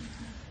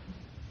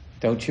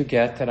 don't you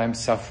get that I'm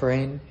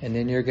suffering and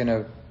then you're going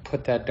to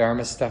put that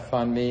Dharma stuff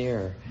on me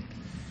or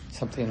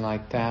something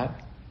like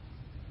that?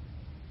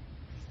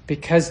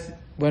 Because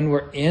when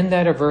we're in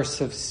that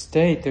aversive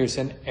state, there's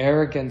an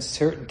arrogant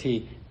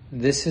certainty.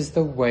 This is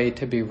the way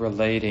to be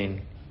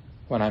relating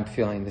when I'm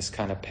feeling this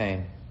kind of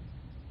pain.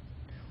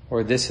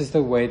 Or this is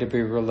the way to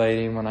be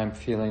relating when I'm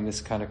feeling this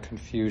kind of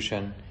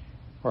confusion,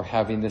 or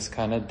having this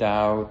kind of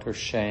doubt or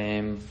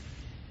shame,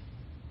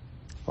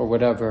 or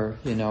whatever,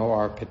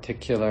 our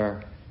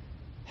particular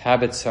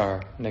habits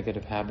are,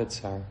 negative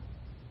habits are.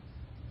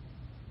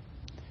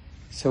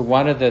 So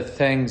one of the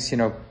things,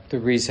 the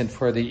reason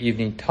for the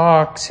evening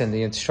talks and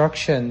the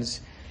instructions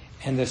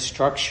and the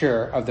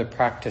structure of the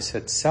practice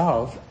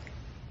itself,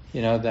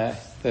 the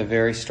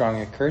very strong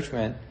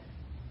encouragement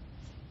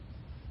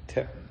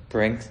to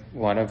bring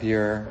one of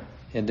your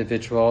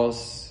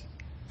individuals,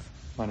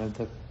 one of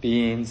the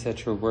beings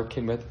that you're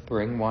working with,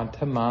 bring one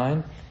to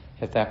mind.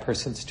 If that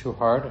person's too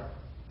hard,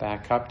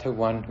 back up to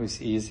one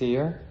who's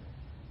easier,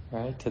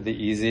 right? To the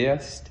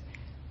easiest.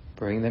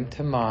 Bring them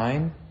to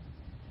mind.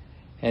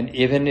 And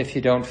even if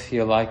you don't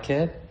feel like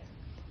it,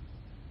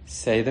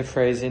 say the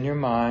phrase in your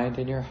mind,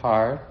 in your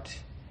heart,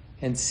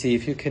 and see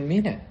if you can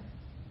mean it.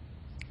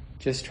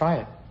 Just try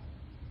it.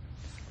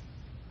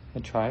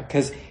 And try it.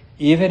 Because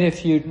even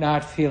if you're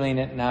not feeling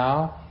it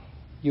now,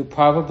 you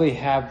probably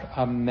have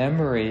a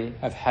memory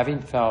of having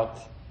felt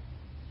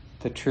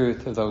the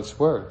truth of those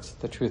words,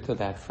 the truth of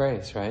that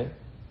phrase, right?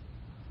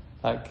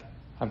 Like,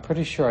 I'm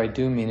pretty sure I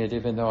do mean it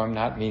even though I'm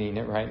not meaning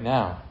it right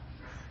now.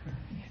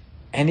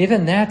 And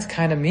even that's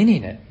kind of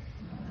meaning it.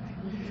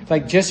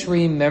 Like just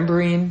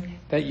remembering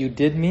that you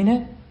did mean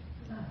it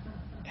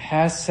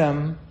has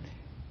some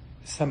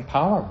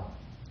power.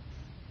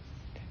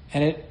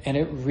 And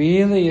it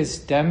really is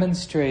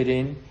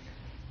demonstrating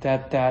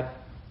that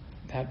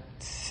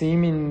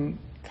seeming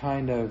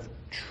kind of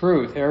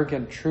truth,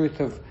 arrogant truth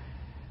of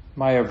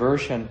my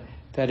aversion,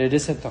 that it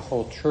isn't the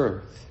whole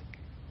truth.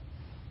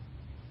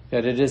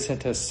 That it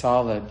isn't a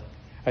solid.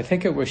 I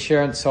think it was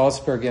Sharon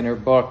Salzberg in her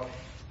book.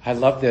 I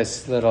love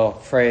this little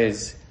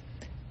phrase.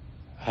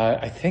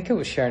 I think it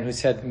was Sharon who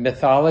said,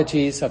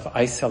 mythologies of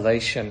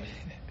isolation.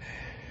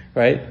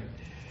 Right?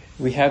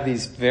 We have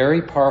these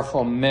very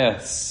powerful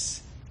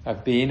myths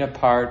of being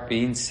apart,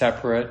 being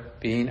separate,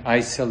 being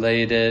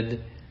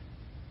isolated,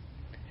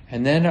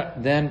 and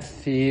then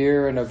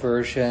fear and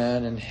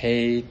aversion and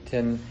hate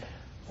and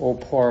oh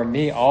poor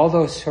me, all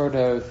those sort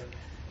of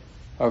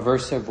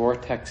aversive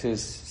vortexes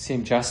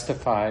seem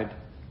justified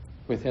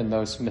within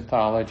those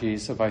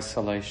mythologies of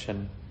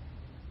isolation.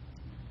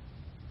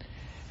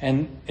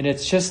 And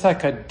it's just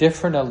like a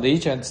different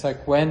allegiance,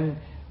 like when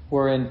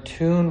we're in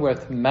tune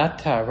with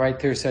metta, right,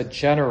 there's a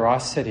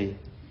generosity.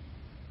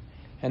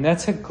 And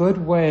that's a good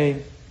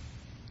way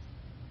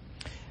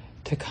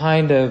to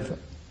kind of,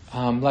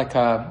 like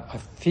a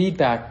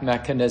feedback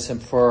mechanism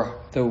for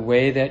the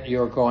way that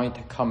you're going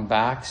to come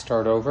back,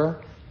 start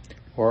over,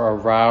 or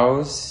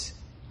arouse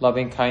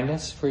loving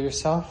kindness for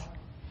yourself.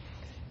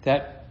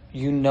 That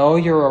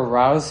you're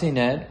arousing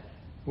it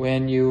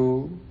when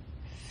you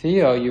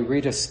feel, you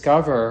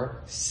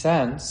rediscover,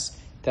 sense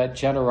that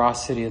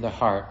generosity of the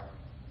heart.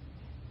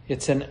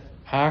 It's an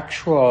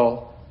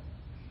actual,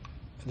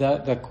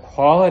 the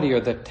quality or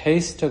the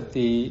taste of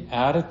the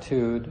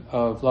attitude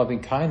of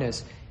loving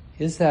kindness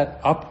is that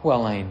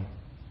upwelling,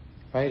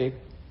 right?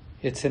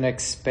 It's an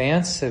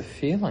expansive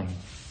feeling.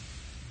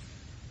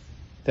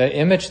 The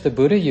image the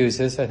Buddha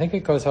uses, I think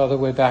it goes all the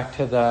way back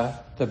to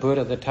the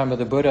Buddha, the time of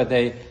the Buddha.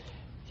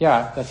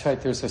 That's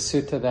right, there's a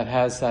sutta that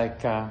has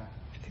like, I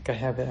think I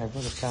have it, I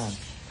wrote it down.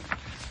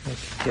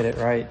 Let's get it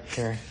right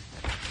here.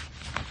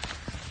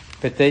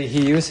 But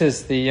he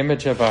uses the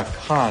image of a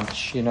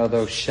conch,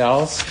 those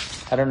shells.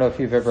 I don't know if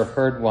you've ever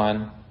heard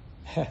one.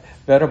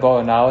 Venerable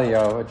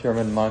Analio, a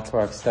German monk who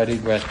I've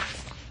studied with,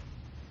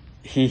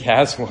 he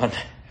has one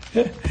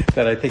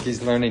that I think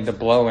he's learning to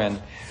blow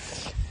in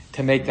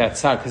to make that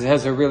sound, because it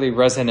has a really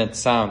resonant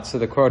sound. So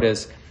the quote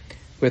is,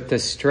 "With the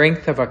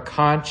strength of a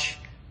conch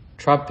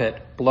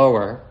trumpet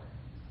blower,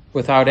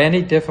 without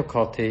any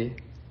difficulty,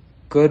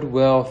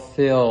 goodwill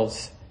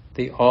fills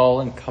the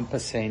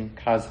all-encompassing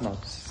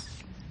cosmos."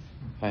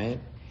 Right?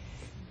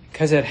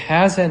 Because it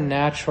has a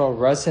natural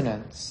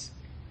resonance.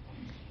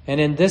 And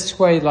in this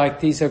way, like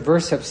these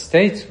aversive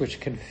states, which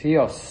can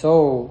feel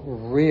so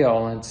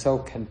real and so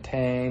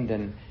contained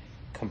and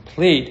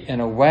complete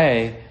in a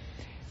way,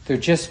 they're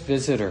just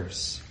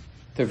visitors.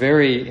 They're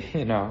very,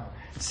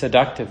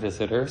 seductive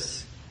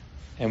visitors.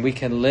 And we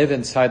can live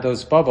inside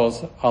those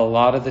bubbles a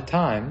lot of the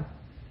time.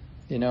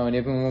 And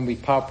even when we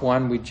pop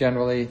one, we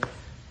generally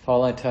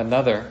fall into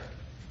another.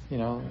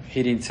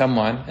 Hitting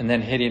someone and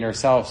then hitting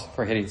ourselves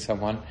for hitting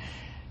someone,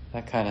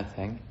 that kind of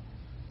thing.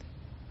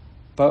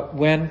 But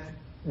when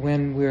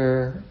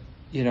we're,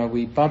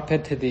 we bump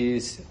into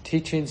these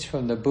teachings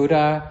from the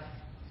Buddha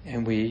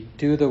and we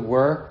do the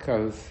work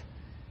of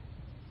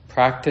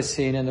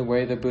practicing in the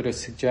way the Buddha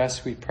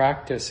suggests we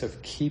practice, of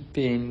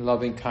keeping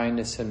loving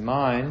kindness in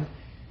mind,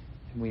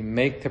 and we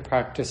make the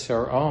practice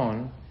our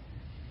own,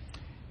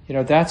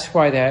 that's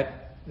why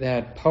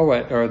that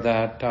poet or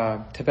that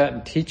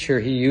Tibetan teacher,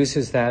 he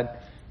uses the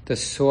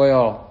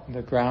soil,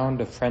 the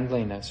ground of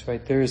friendliness,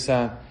 right?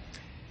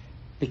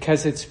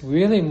 Because it's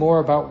really more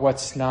about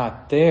what's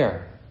not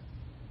there,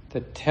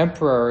 the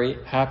temporary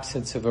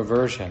absence of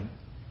aversion,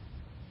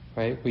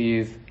 right?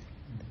 We've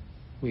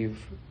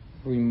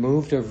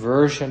removed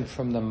aversion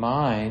from the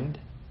mind,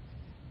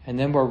 and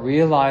then we're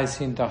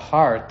realizing the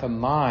heart, the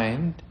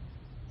mind,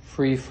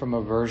 free from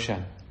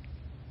aversion.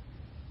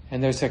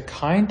 And there's a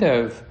kind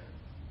of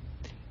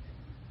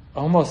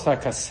almost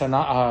like a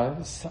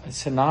synonymous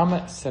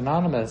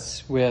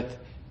with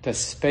the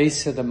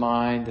space of the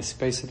mind, the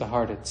space of the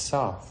heart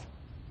itself.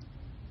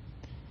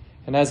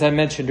 And as I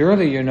mentioned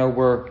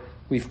earlier,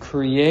 we've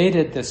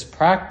created this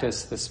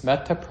practice, this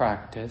metta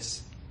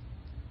practice,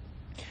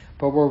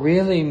 but we're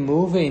really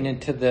moving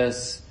into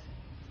this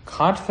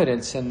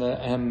confidence in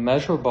the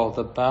immeasurable,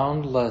 the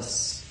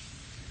boundless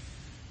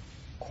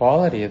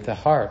quality of the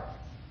heart,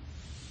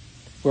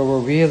 where we're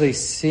really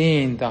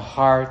seeing the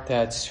heart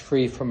that's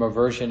free from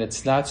aversion.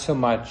 It's not so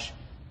much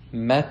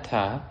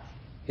metta,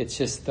 it's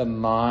just the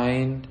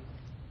mind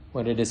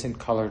when it isn't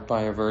colored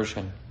by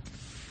aversion.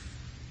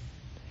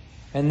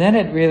 And then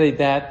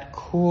that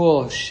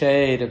cool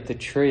shade of the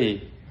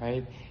tree,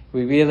 right?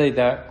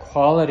 That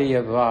quality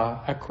of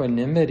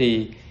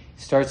equanimity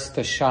starts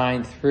to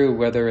shine through,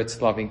 whether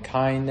it's loving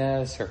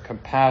kindness or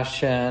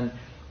compassion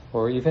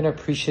or even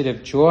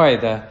appreciative joy,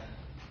 the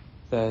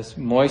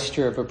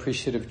moisture of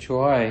appreciative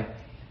joy,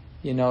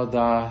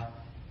 the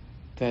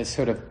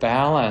sort of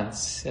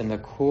balance and the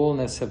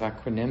coolness of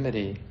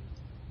equanimity,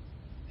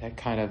 that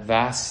kind of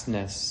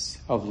vastness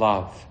of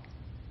love.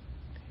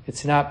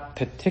 It's not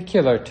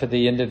particular to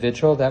the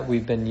individual that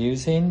we've been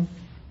using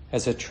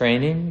as a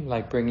training,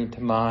 like bringing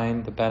to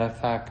mind the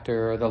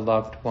benefactor or the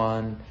loved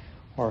one,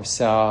 or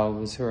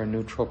ourselves, or a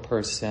neutral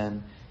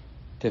person,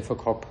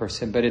 difficult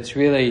person, but it's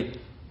really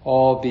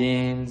all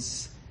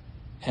beings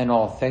and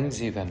all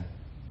things even,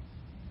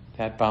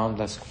 that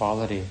boundless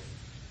quality.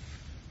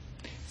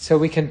 So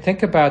we can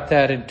think about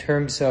that in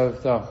terms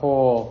of the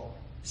whole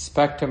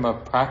spectrum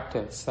of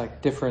practice,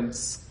 like different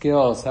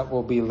skills that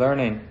we'll be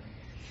learning.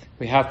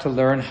 We have to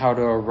learn how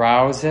to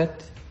arouse it.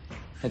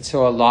 And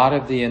so a lot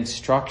of the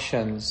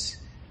instructions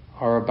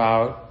are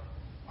about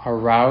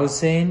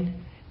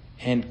arousing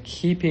and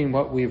keeping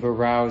what we've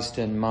aroused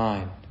in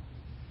mind.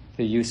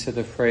 The use of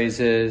the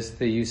phrases,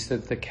 the use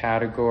of the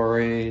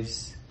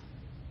categories,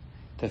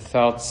 the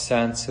felt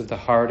sense of the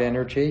heart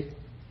energy.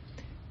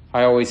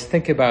 I always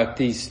think about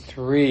these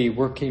three,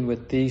 working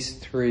with these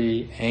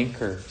three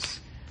anchors.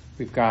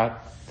 We've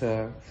got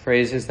the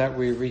phrases that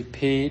we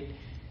repeat,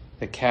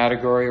 the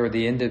category or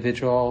the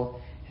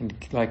individual, and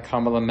like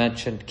Kamala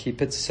mentioned,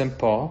 keep it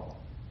simple.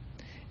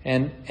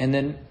 And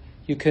then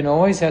you can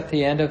always, at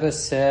the end of a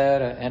sit,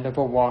 at the end of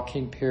a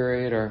walking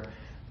period, or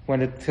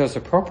when it feels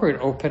appropriate,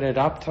 open it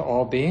up to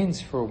all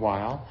beings for a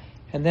while.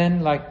 And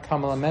then, like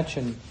Kamala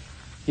mentioned,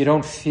 you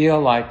don't feel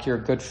like your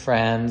good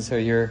friends or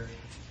your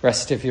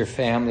rest of your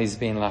family's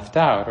being left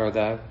out, or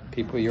the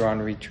people you're on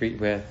retreat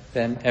with.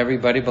 Then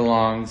everybody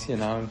belongs,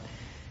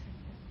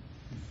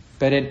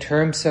 But in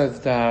terms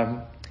of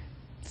the,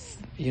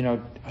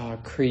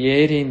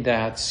 creating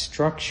that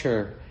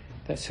structure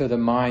so the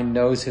mind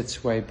knows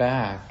its way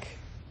back,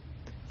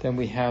 then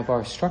we have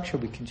our structure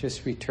we can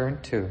just return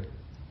to.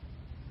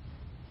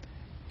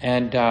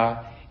 And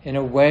in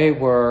a way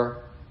we're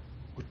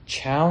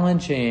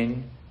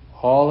challenging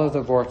all of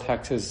the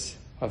vortexes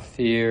of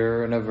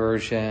fear and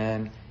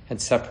aversion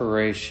and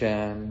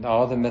separation,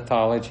 all the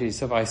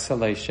mythologies of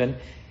isolation,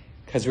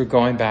 because we're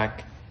going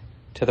back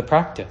to the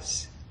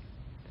practice.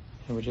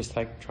 And we're just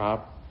like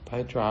drop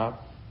by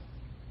drop.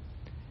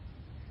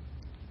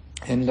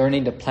 And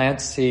learning to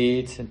plant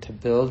seeds and to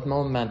build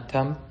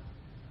momentum.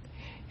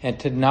 And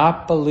to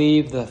not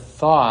believe the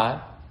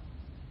thought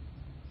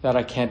that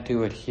I can't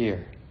do it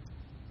here.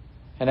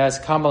 And as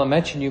Kamala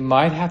mentioned, you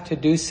might have to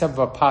do some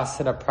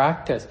Vipassana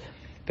practice.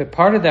 But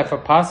part of that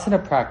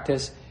Vipassana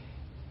practice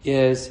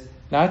is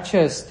not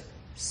just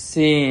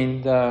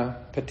seeing the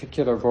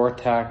particular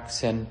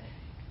vortex and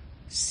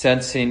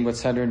sensing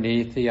what's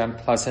underneath, the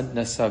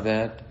unpleasantness of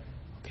it.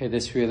 Okay,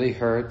 this really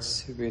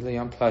hurts, really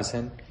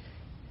unpleasant.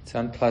 It's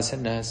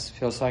unpleasantness,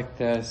 feels like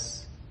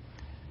this.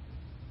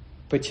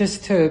 But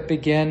just to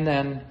begin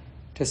and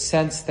to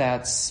sense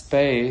that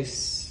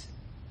space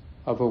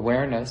of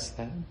awareness,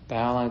 that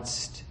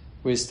balanced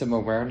wisdom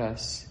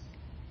awareness.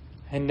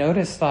 And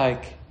notice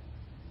like,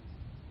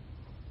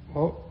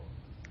 well,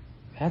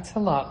 that's a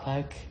lot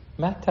like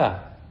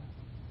metta.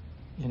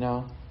 You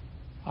know,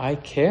 I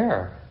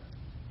care.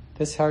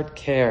 This heart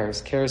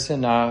cares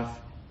enough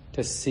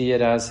to see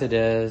it as it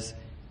is,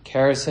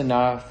 cares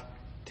enough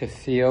to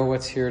feel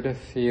what's here to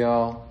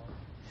feel.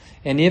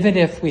 And even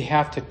if we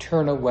have to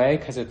turn away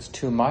because it's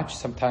too much,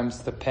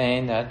 sometimes the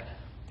pain that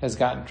has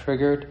gotten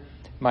triggered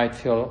might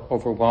feel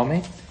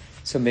overwhelming.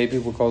 So maybe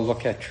we'll go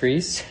look at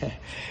trees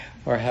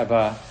or have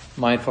a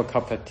mindful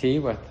cup of tea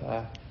with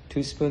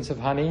 2 spoons of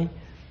honey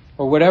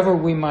or whatever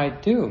we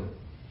might do.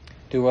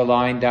 Do a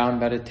lying down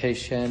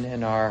meditation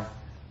in our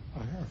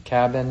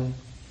cabin.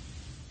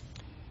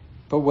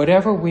 But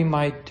whatever we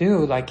might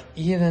do, like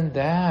even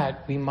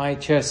that, we might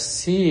just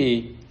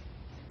see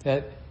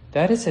that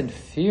that isn't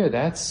fear,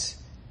 that's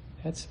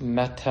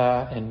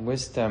metta and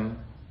wisdom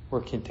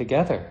working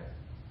together,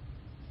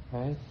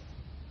 right?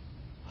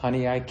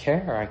 Honey, I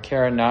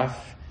care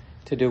enough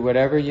to do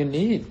whatever you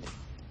need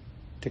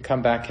to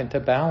come back into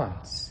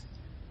balance.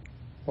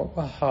 What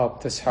will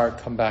help this heart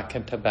come back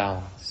into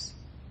balance?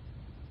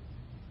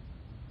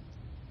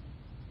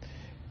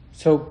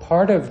 So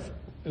part of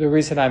the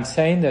reason I'm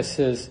saying this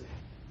is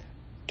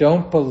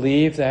don't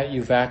believe that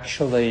you've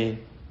actually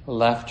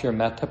left your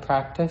metta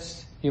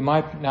practice. You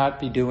might not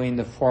be doing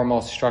the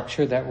formal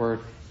structure that we're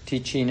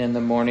teaching in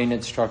the morning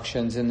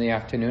instructions, in the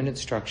afternoon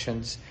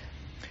instructions.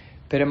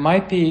 But it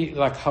might be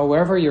like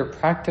however you're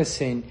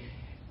practicing,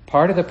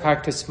 part of the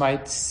practice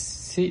might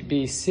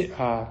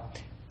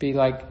be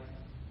like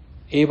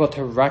able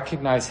to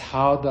recognize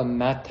how the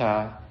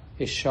metta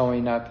is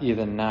showing up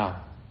even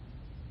now.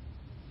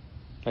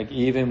 Like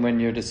even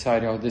when you're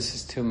deciding, oh, this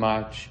is too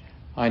much,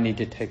 I need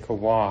to take a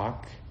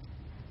walk.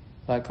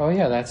 Like, oh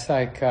yeah, that's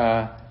like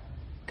a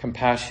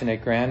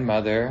compassionate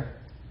grandmother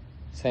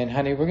saying,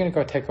 honey, we're going to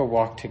go take a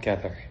walk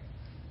together.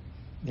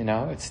 You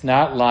know, it's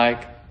not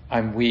like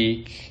I'm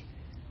weak,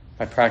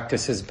 my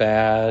practice is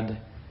bad,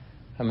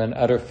 I'm an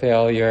utter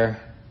failure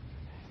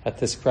at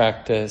this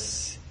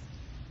practice,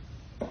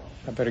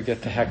 I better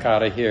get the heck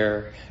out of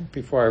here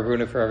before I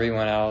ruin it for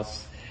everyone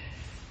else.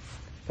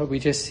 But we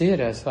just see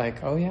it as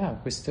like, oh yeah,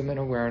 wisdom and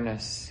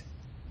awareness.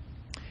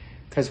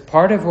 Because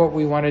part of what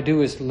we want to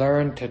do is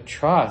learn to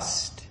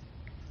trust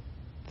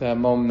the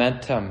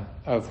momentum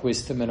of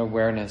wisdom and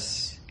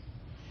awareness.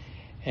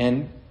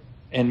 And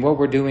what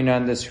we're doing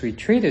on this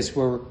retreat is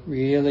we're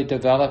really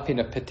developing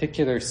a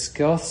particular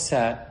skill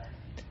set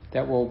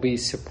that will be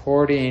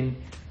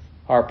supporting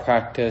our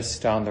practice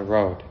down the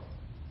road.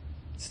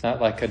 It's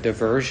not like a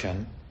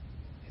diversion.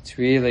 It's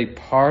really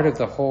part of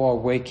the whole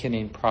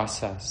awakening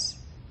process.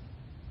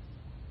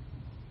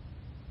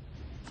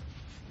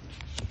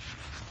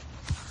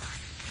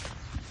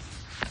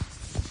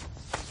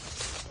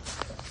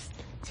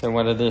 So I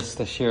wanted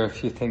to share a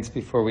few things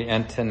before we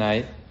end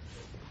tonight.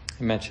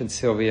 I mentioned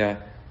Sylvia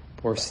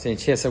Borstein.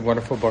 She has a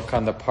wonderful book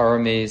on the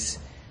paramis,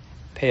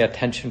 Pay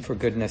Attention for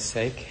Goodness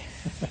Sake.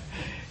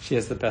 She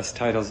has the best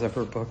titles of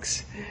her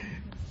books.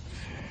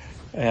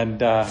 And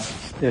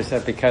there's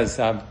that because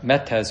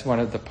metta is one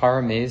of the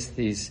paramis,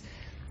 these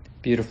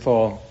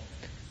beautiful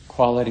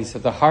qualities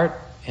of the heart.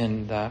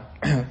 In the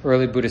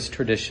early Buddhist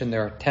tradition,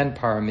 there are 10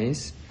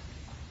 paramis.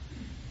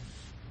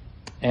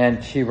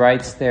 And she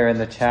writes there in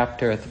the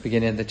chapter, at the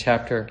beginning of the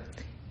chapter,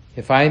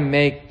 if I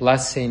make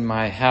blessing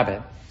my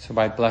habit, so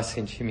by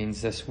blessing she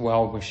means this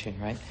well-wishing,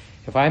 right?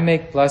 If I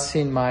make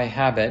blessing my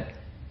habit,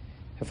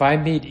 if I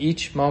meet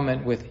each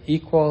moment with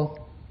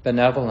equal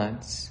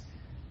benevolence,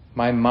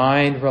 my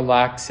mind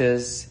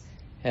relaxes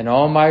and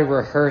all my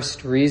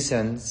rehearsed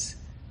reasons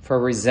for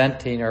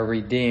resenting are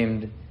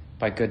redeemed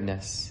by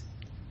goodness.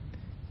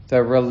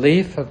 The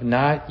relief of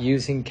not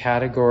using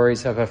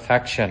categories of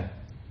affection,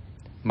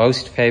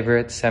 most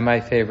favorite,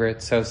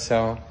 semi-favorite,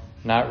 so-so,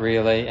 not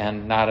really,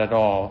 and not at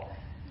all,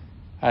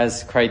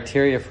 as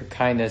criteria for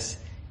kindness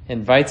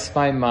invites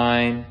my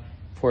mind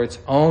for its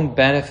own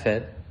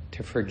benefit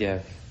to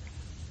forgive.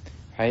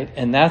 Right?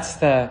 And that's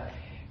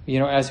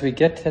as we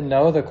get to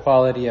know the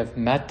quality of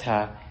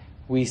metta,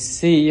 we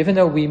see, even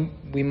though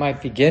we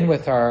might begin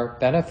with our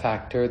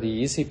benefactor, the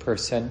easy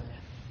person,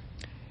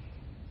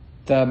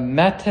 the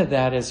metta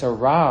that is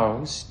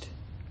aroused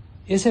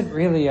isn't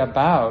really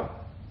about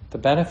the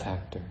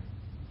benefactor.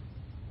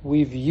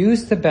 we've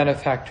used the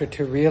benefactor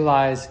to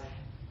realize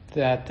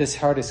that this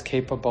heart is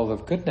capable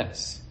of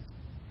goodness,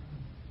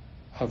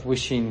 of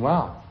wishing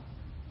well.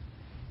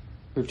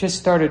 We've just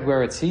started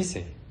where it's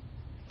easy.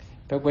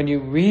 But when you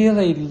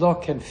really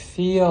look and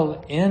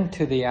feel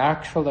into the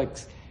actual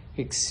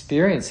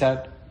experience,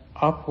 that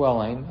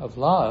upwelling of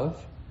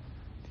love,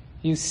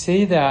 you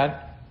see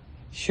that,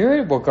 sure,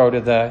 it will go to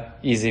the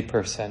easy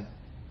person,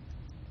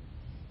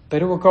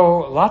 but it will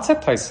go lots of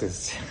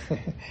places,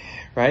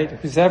 right?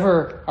 Who's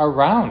ever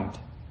around,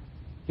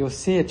 you'll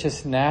see it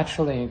just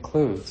naturally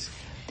includes.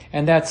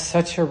 And that's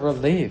such a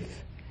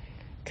relief.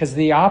 Because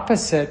the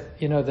opposite,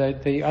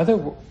 the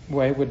other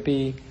way would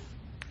be,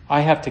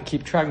 I have to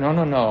keep track.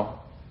 No.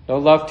 No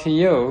love to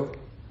you.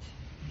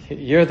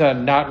 You're the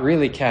not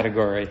really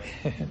category,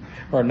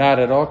 or not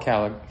at all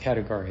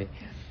category.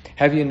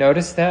 Have you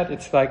noticed that?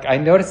 It's like, I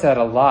notice that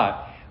a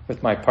lot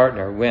with my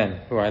partner, Win,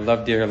 who I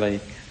love dearly,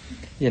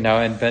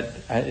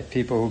 but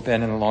people who've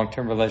been in a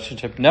long-term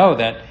relationship know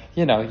that,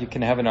 you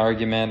can have an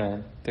argument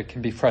or there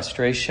can be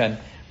frustration.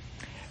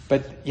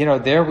 But,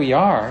 there we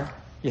are,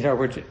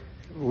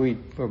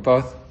 we're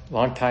both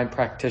long-time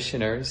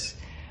practitioners,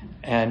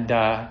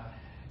 and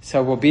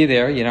so we'll be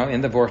there,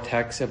 in the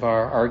vortex of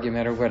our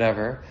argument or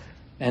whatever,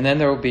 and then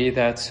there will be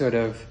that sort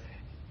of,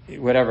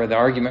 whatever, the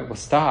argument will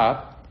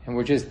stop, and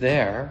we're just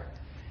there,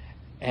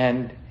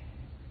 and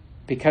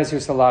because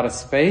there's a lot of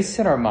space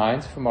in our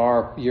minds from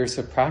our years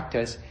of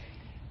practice,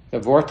 the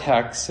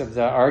vortex of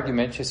the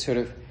argument just sort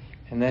of,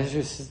 and there's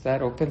just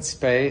that open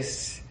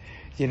space,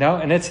 and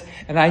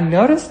I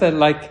noticed that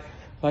like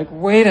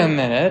wait a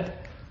minute,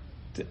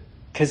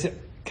 because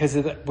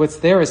what's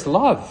there is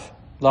love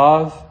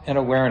and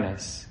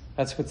awareness.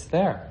 That's what's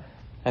there.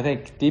 I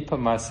think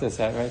Deepama says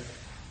that, right?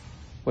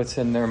 What's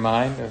in their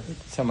mind? Or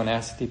someone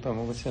asked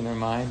Deepama what's in their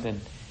mind,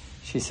 and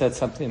she said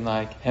something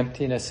like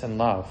emptiness and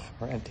love,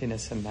 or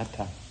emptiness and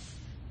metta.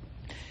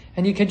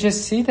 And you can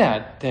just see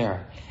that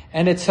there.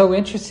 And it's so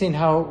interesting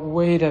how,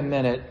 wait a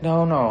minute,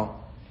 no,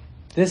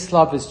 this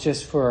love is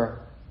just for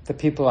the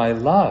people I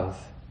love.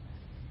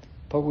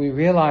 But we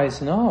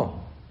realize,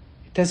 no,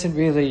 it doesn't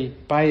really,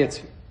 by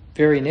its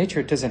very nature,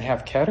 it doesn't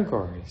have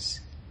categories.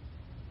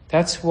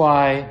 That's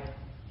why,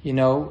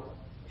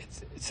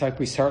 it's like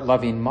we start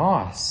loving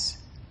moss.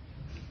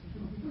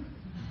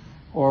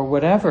 Or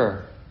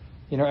whatever.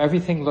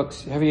 Everything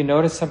looks, have you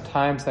noticed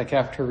sometimes, like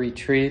after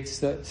retreats,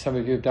 that some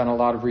of you have done a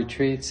lot of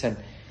retreats, and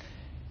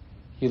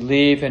you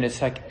leave and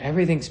it's like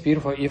everything's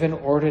beautiful, even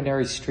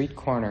ordinary street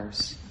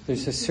corners.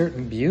 There's a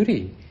certain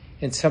beauty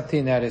in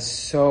something that is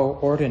so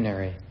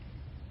ordinary.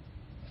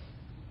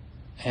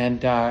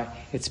 And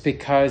it's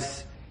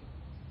because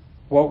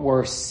what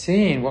we're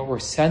seeing, what we're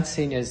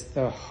sensing is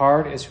the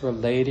heart is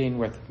relating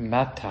with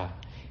metta.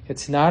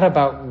 It's not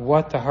about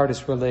what the heart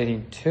is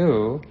relating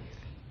to,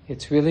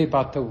 it's really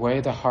about the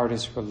way the heart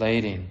is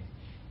relating.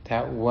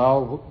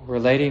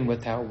 Relating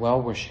with that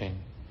well-wishing,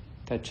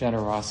 that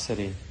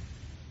generosity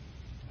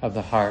of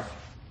the heart.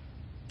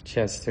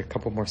 Just a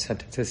couple more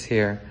sentences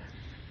here.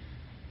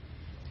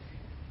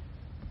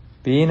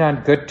 Being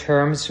on good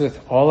terms with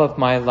all of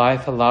my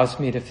life allows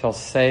me to feel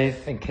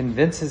safe and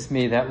convinces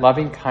me that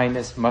loving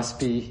kindness must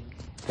be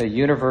the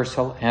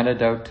universal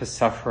antidote to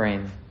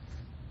suffering.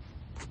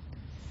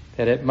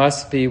 That it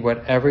must be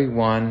what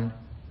everyone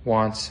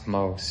wants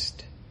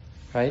most.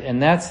 Right?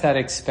 And that's that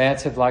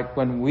expansive, like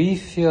when we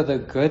feel the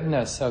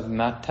goodness of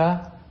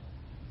metta,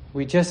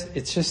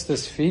 it's just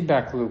this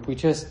feedback loop.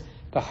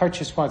 The heart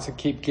just wants to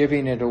keep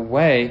giving it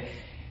away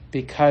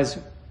because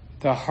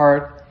the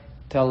heart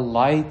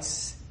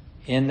delights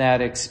in that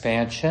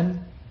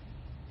expansion.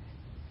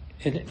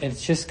 It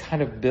just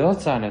kind of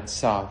builds on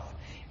itself.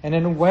 And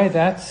in a way,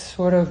 that's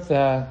sort of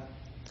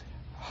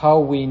how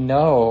we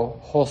know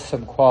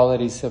wholesome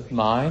qualities of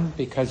mind,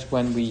 because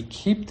when we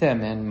keep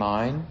them in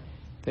mind,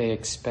 they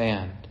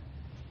expand.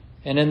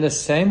 And in the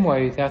same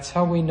way, that's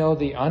how we know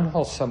the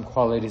unwholesome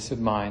qualities of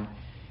mind,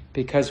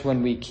 because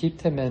when we keep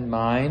them in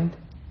mind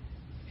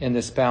in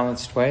this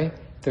balanced way,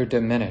 they're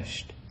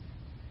diminished.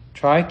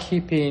 Try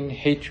keeping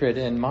hatred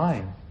in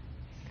mind.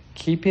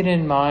 Keep it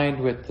in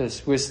mind with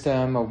this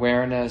wisdom,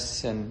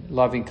 awareness, and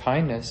loving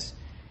kindness.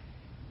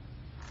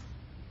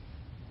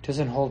 It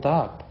doesn't hold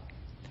up.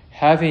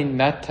 Having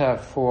metta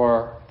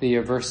for the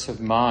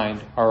aversive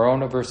mind, our own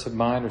aversive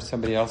mind or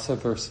somebody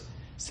else's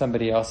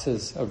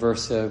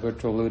aversive or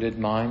deluded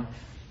mind,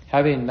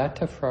 having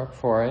metta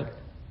for it,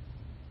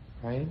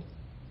 right?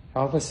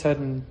 All of a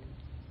sudden,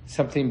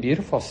 something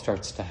beautiful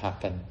starts to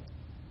happen.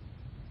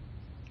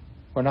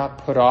 We're not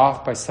put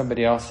off by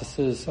somebody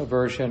else's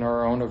aversion or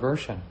our own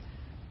aversion.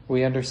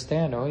 We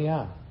understand, oh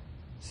yeah,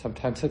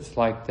 sometimes it's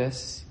like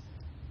this.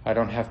 I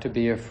don't have to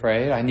be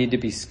afraid. I need to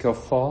be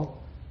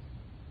skillful.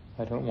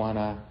 I don't want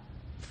to,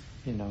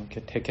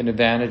 get taken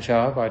advantage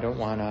of. I don't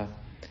want to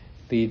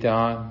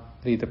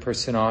lead the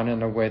person on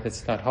in a way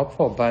that's not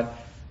helpful, but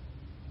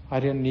I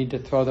didn't need to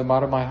throw them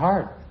out of my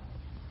heart.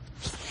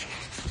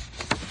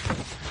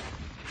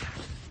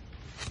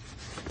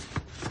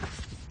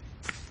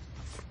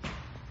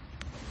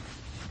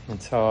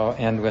 And so I'll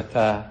end with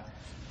a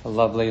a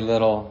lovely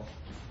little,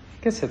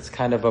 I guess it's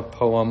kind of a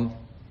poem.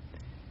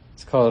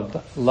 It's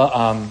called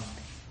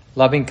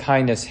Loving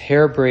Kindness,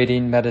 Hair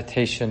Braiding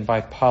Meditation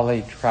by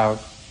Polly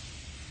Trout.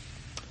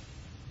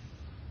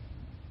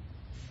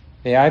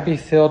 May I be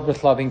filled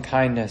with loving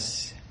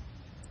kindness.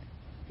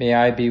 May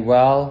I be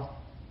well.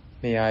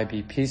 May I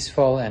be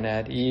peaceful and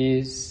at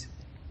ease.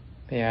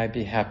 May I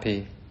be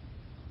happy.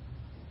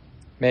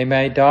 May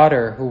my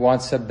daughter, who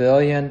wants 1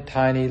 billion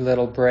tiny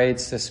little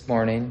braids this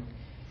morning,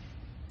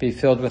 be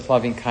filled with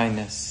loving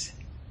kindness.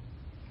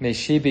 May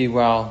she be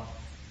well.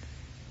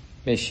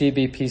 May she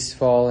be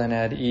peaceful and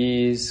at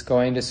ease,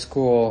 going to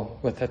school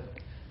with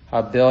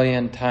 1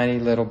 billion tiny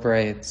little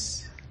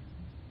braids.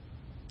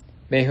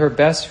 May her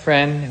best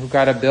friend, who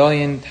got 1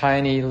 billion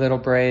tiny little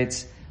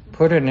braids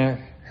put in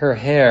her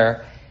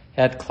hair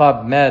at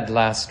Club Med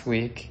last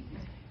week,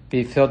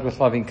 be filled with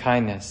loving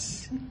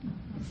kindness.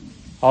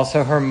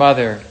 Also her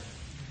mother,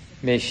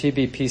 may she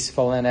be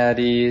peaceful and at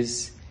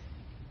ease.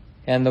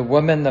 And the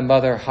woman the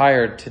mother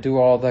hired to do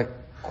all the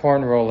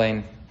corn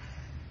rolling,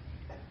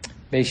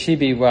 may she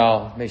be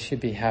well, may she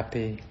be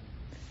happy.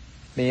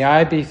 May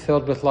I be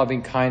filled with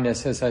loving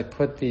kindness as I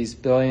put these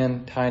 1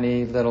 billion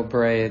tiny little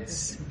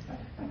braids.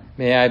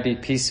 May I be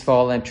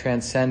peaceful and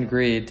transcend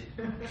greed.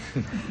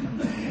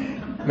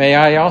 May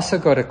I also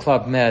go to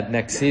Club Med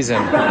next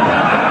season,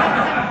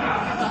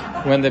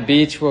 when the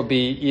beach will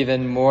be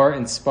even more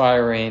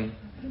inspiring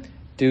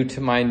due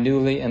to my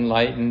newly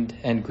enlightened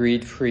and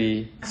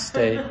greed-free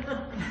state.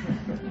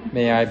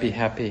 May I be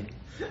happy.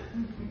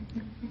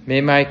 May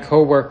my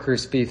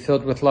co-workers be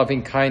filled with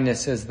loving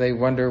kindness as they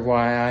wonder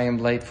why I am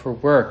late for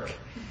work,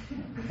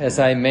 as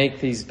I make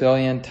these 1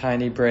 billion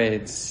tiny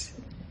braids.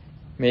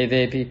 May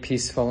they be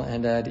peaceful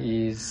and at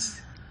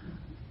ease.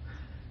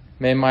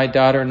 May my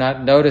daughter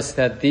not notice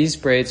that these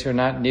braids are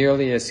not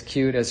nearly as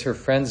cute as her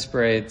friend's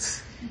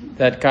braids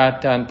that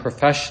got done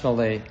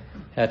professionally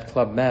at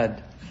Club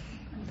Med.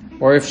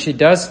 Or if she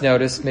does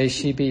notice, may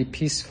she be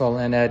peaceful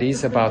and at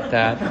ease about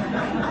that.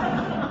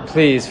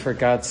 Please, for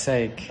God's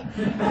sake.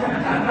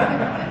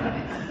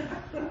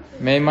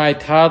 May my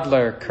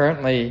toddler,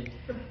 currently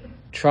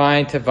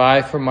trying to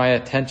vie for my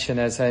attention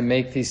as I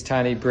make these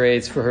tiny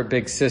braids for her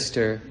big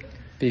sister,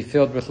 be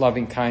filled with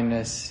loving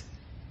kindness.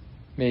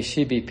 May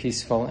she be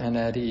peaceful and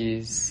at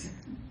ease.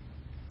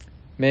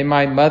 May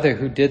my mother,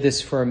 who did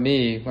this for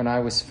me when I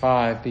was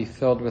 5, be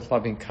filled with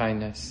loving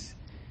kindness.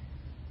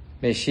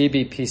 May she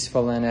be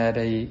peaceful and at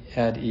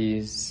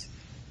ease.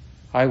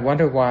 I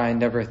wonder why I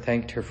never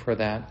thanked her for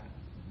that.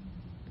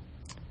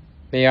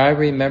 May I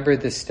remember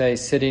this day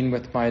sitting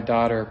with my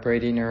daughter,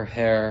 braiding her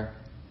hair,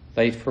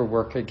 late for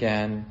work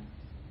again,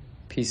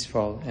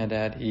 peaceful and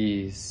at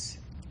ease,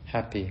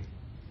 happy.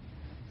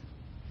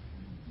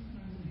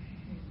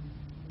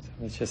 So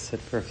let's just sit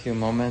for a few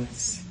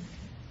moments.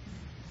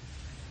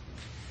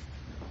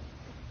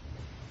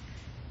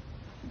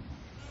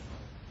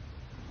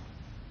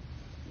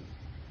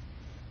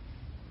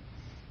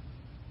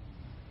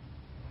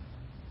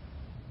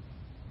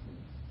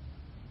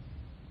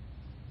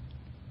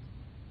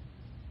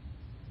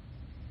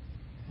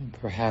 And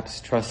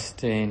perhaps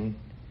trusting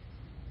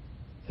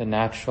the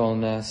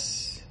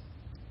naturalness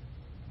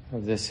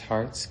of this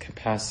heart's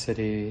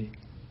capacity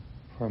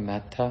for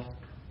metta.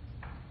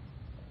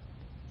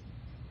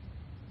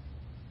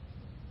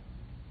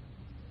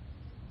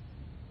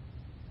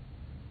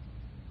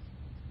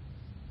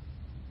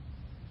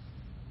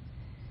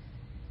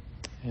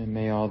 And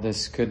may all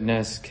this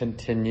goodness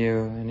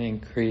continue and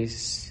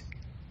increase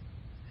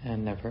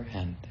and never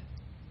end.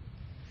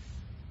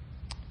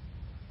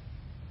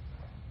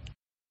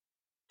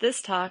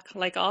 This talk,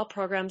 like all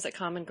programs at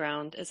Common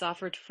Ground, is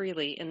offered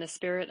freely in the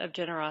spirit of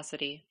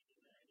generosity.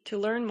 To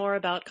learn more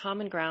about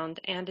Common Ground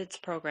and its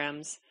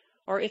programs,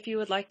 or if you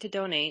would like to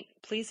donate,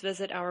 please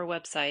visit our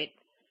website,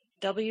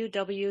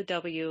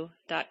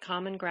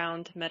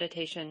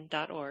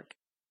 www.commongroundmeditation.org.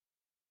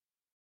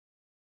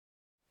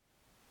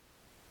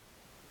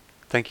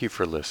 Thank you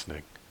for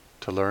listening.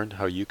 To learn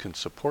how you can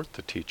support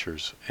the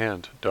teachers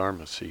and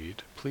Dharma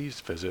Seed, please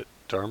visit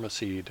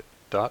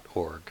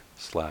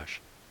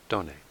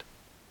dharmaseed.org/donate.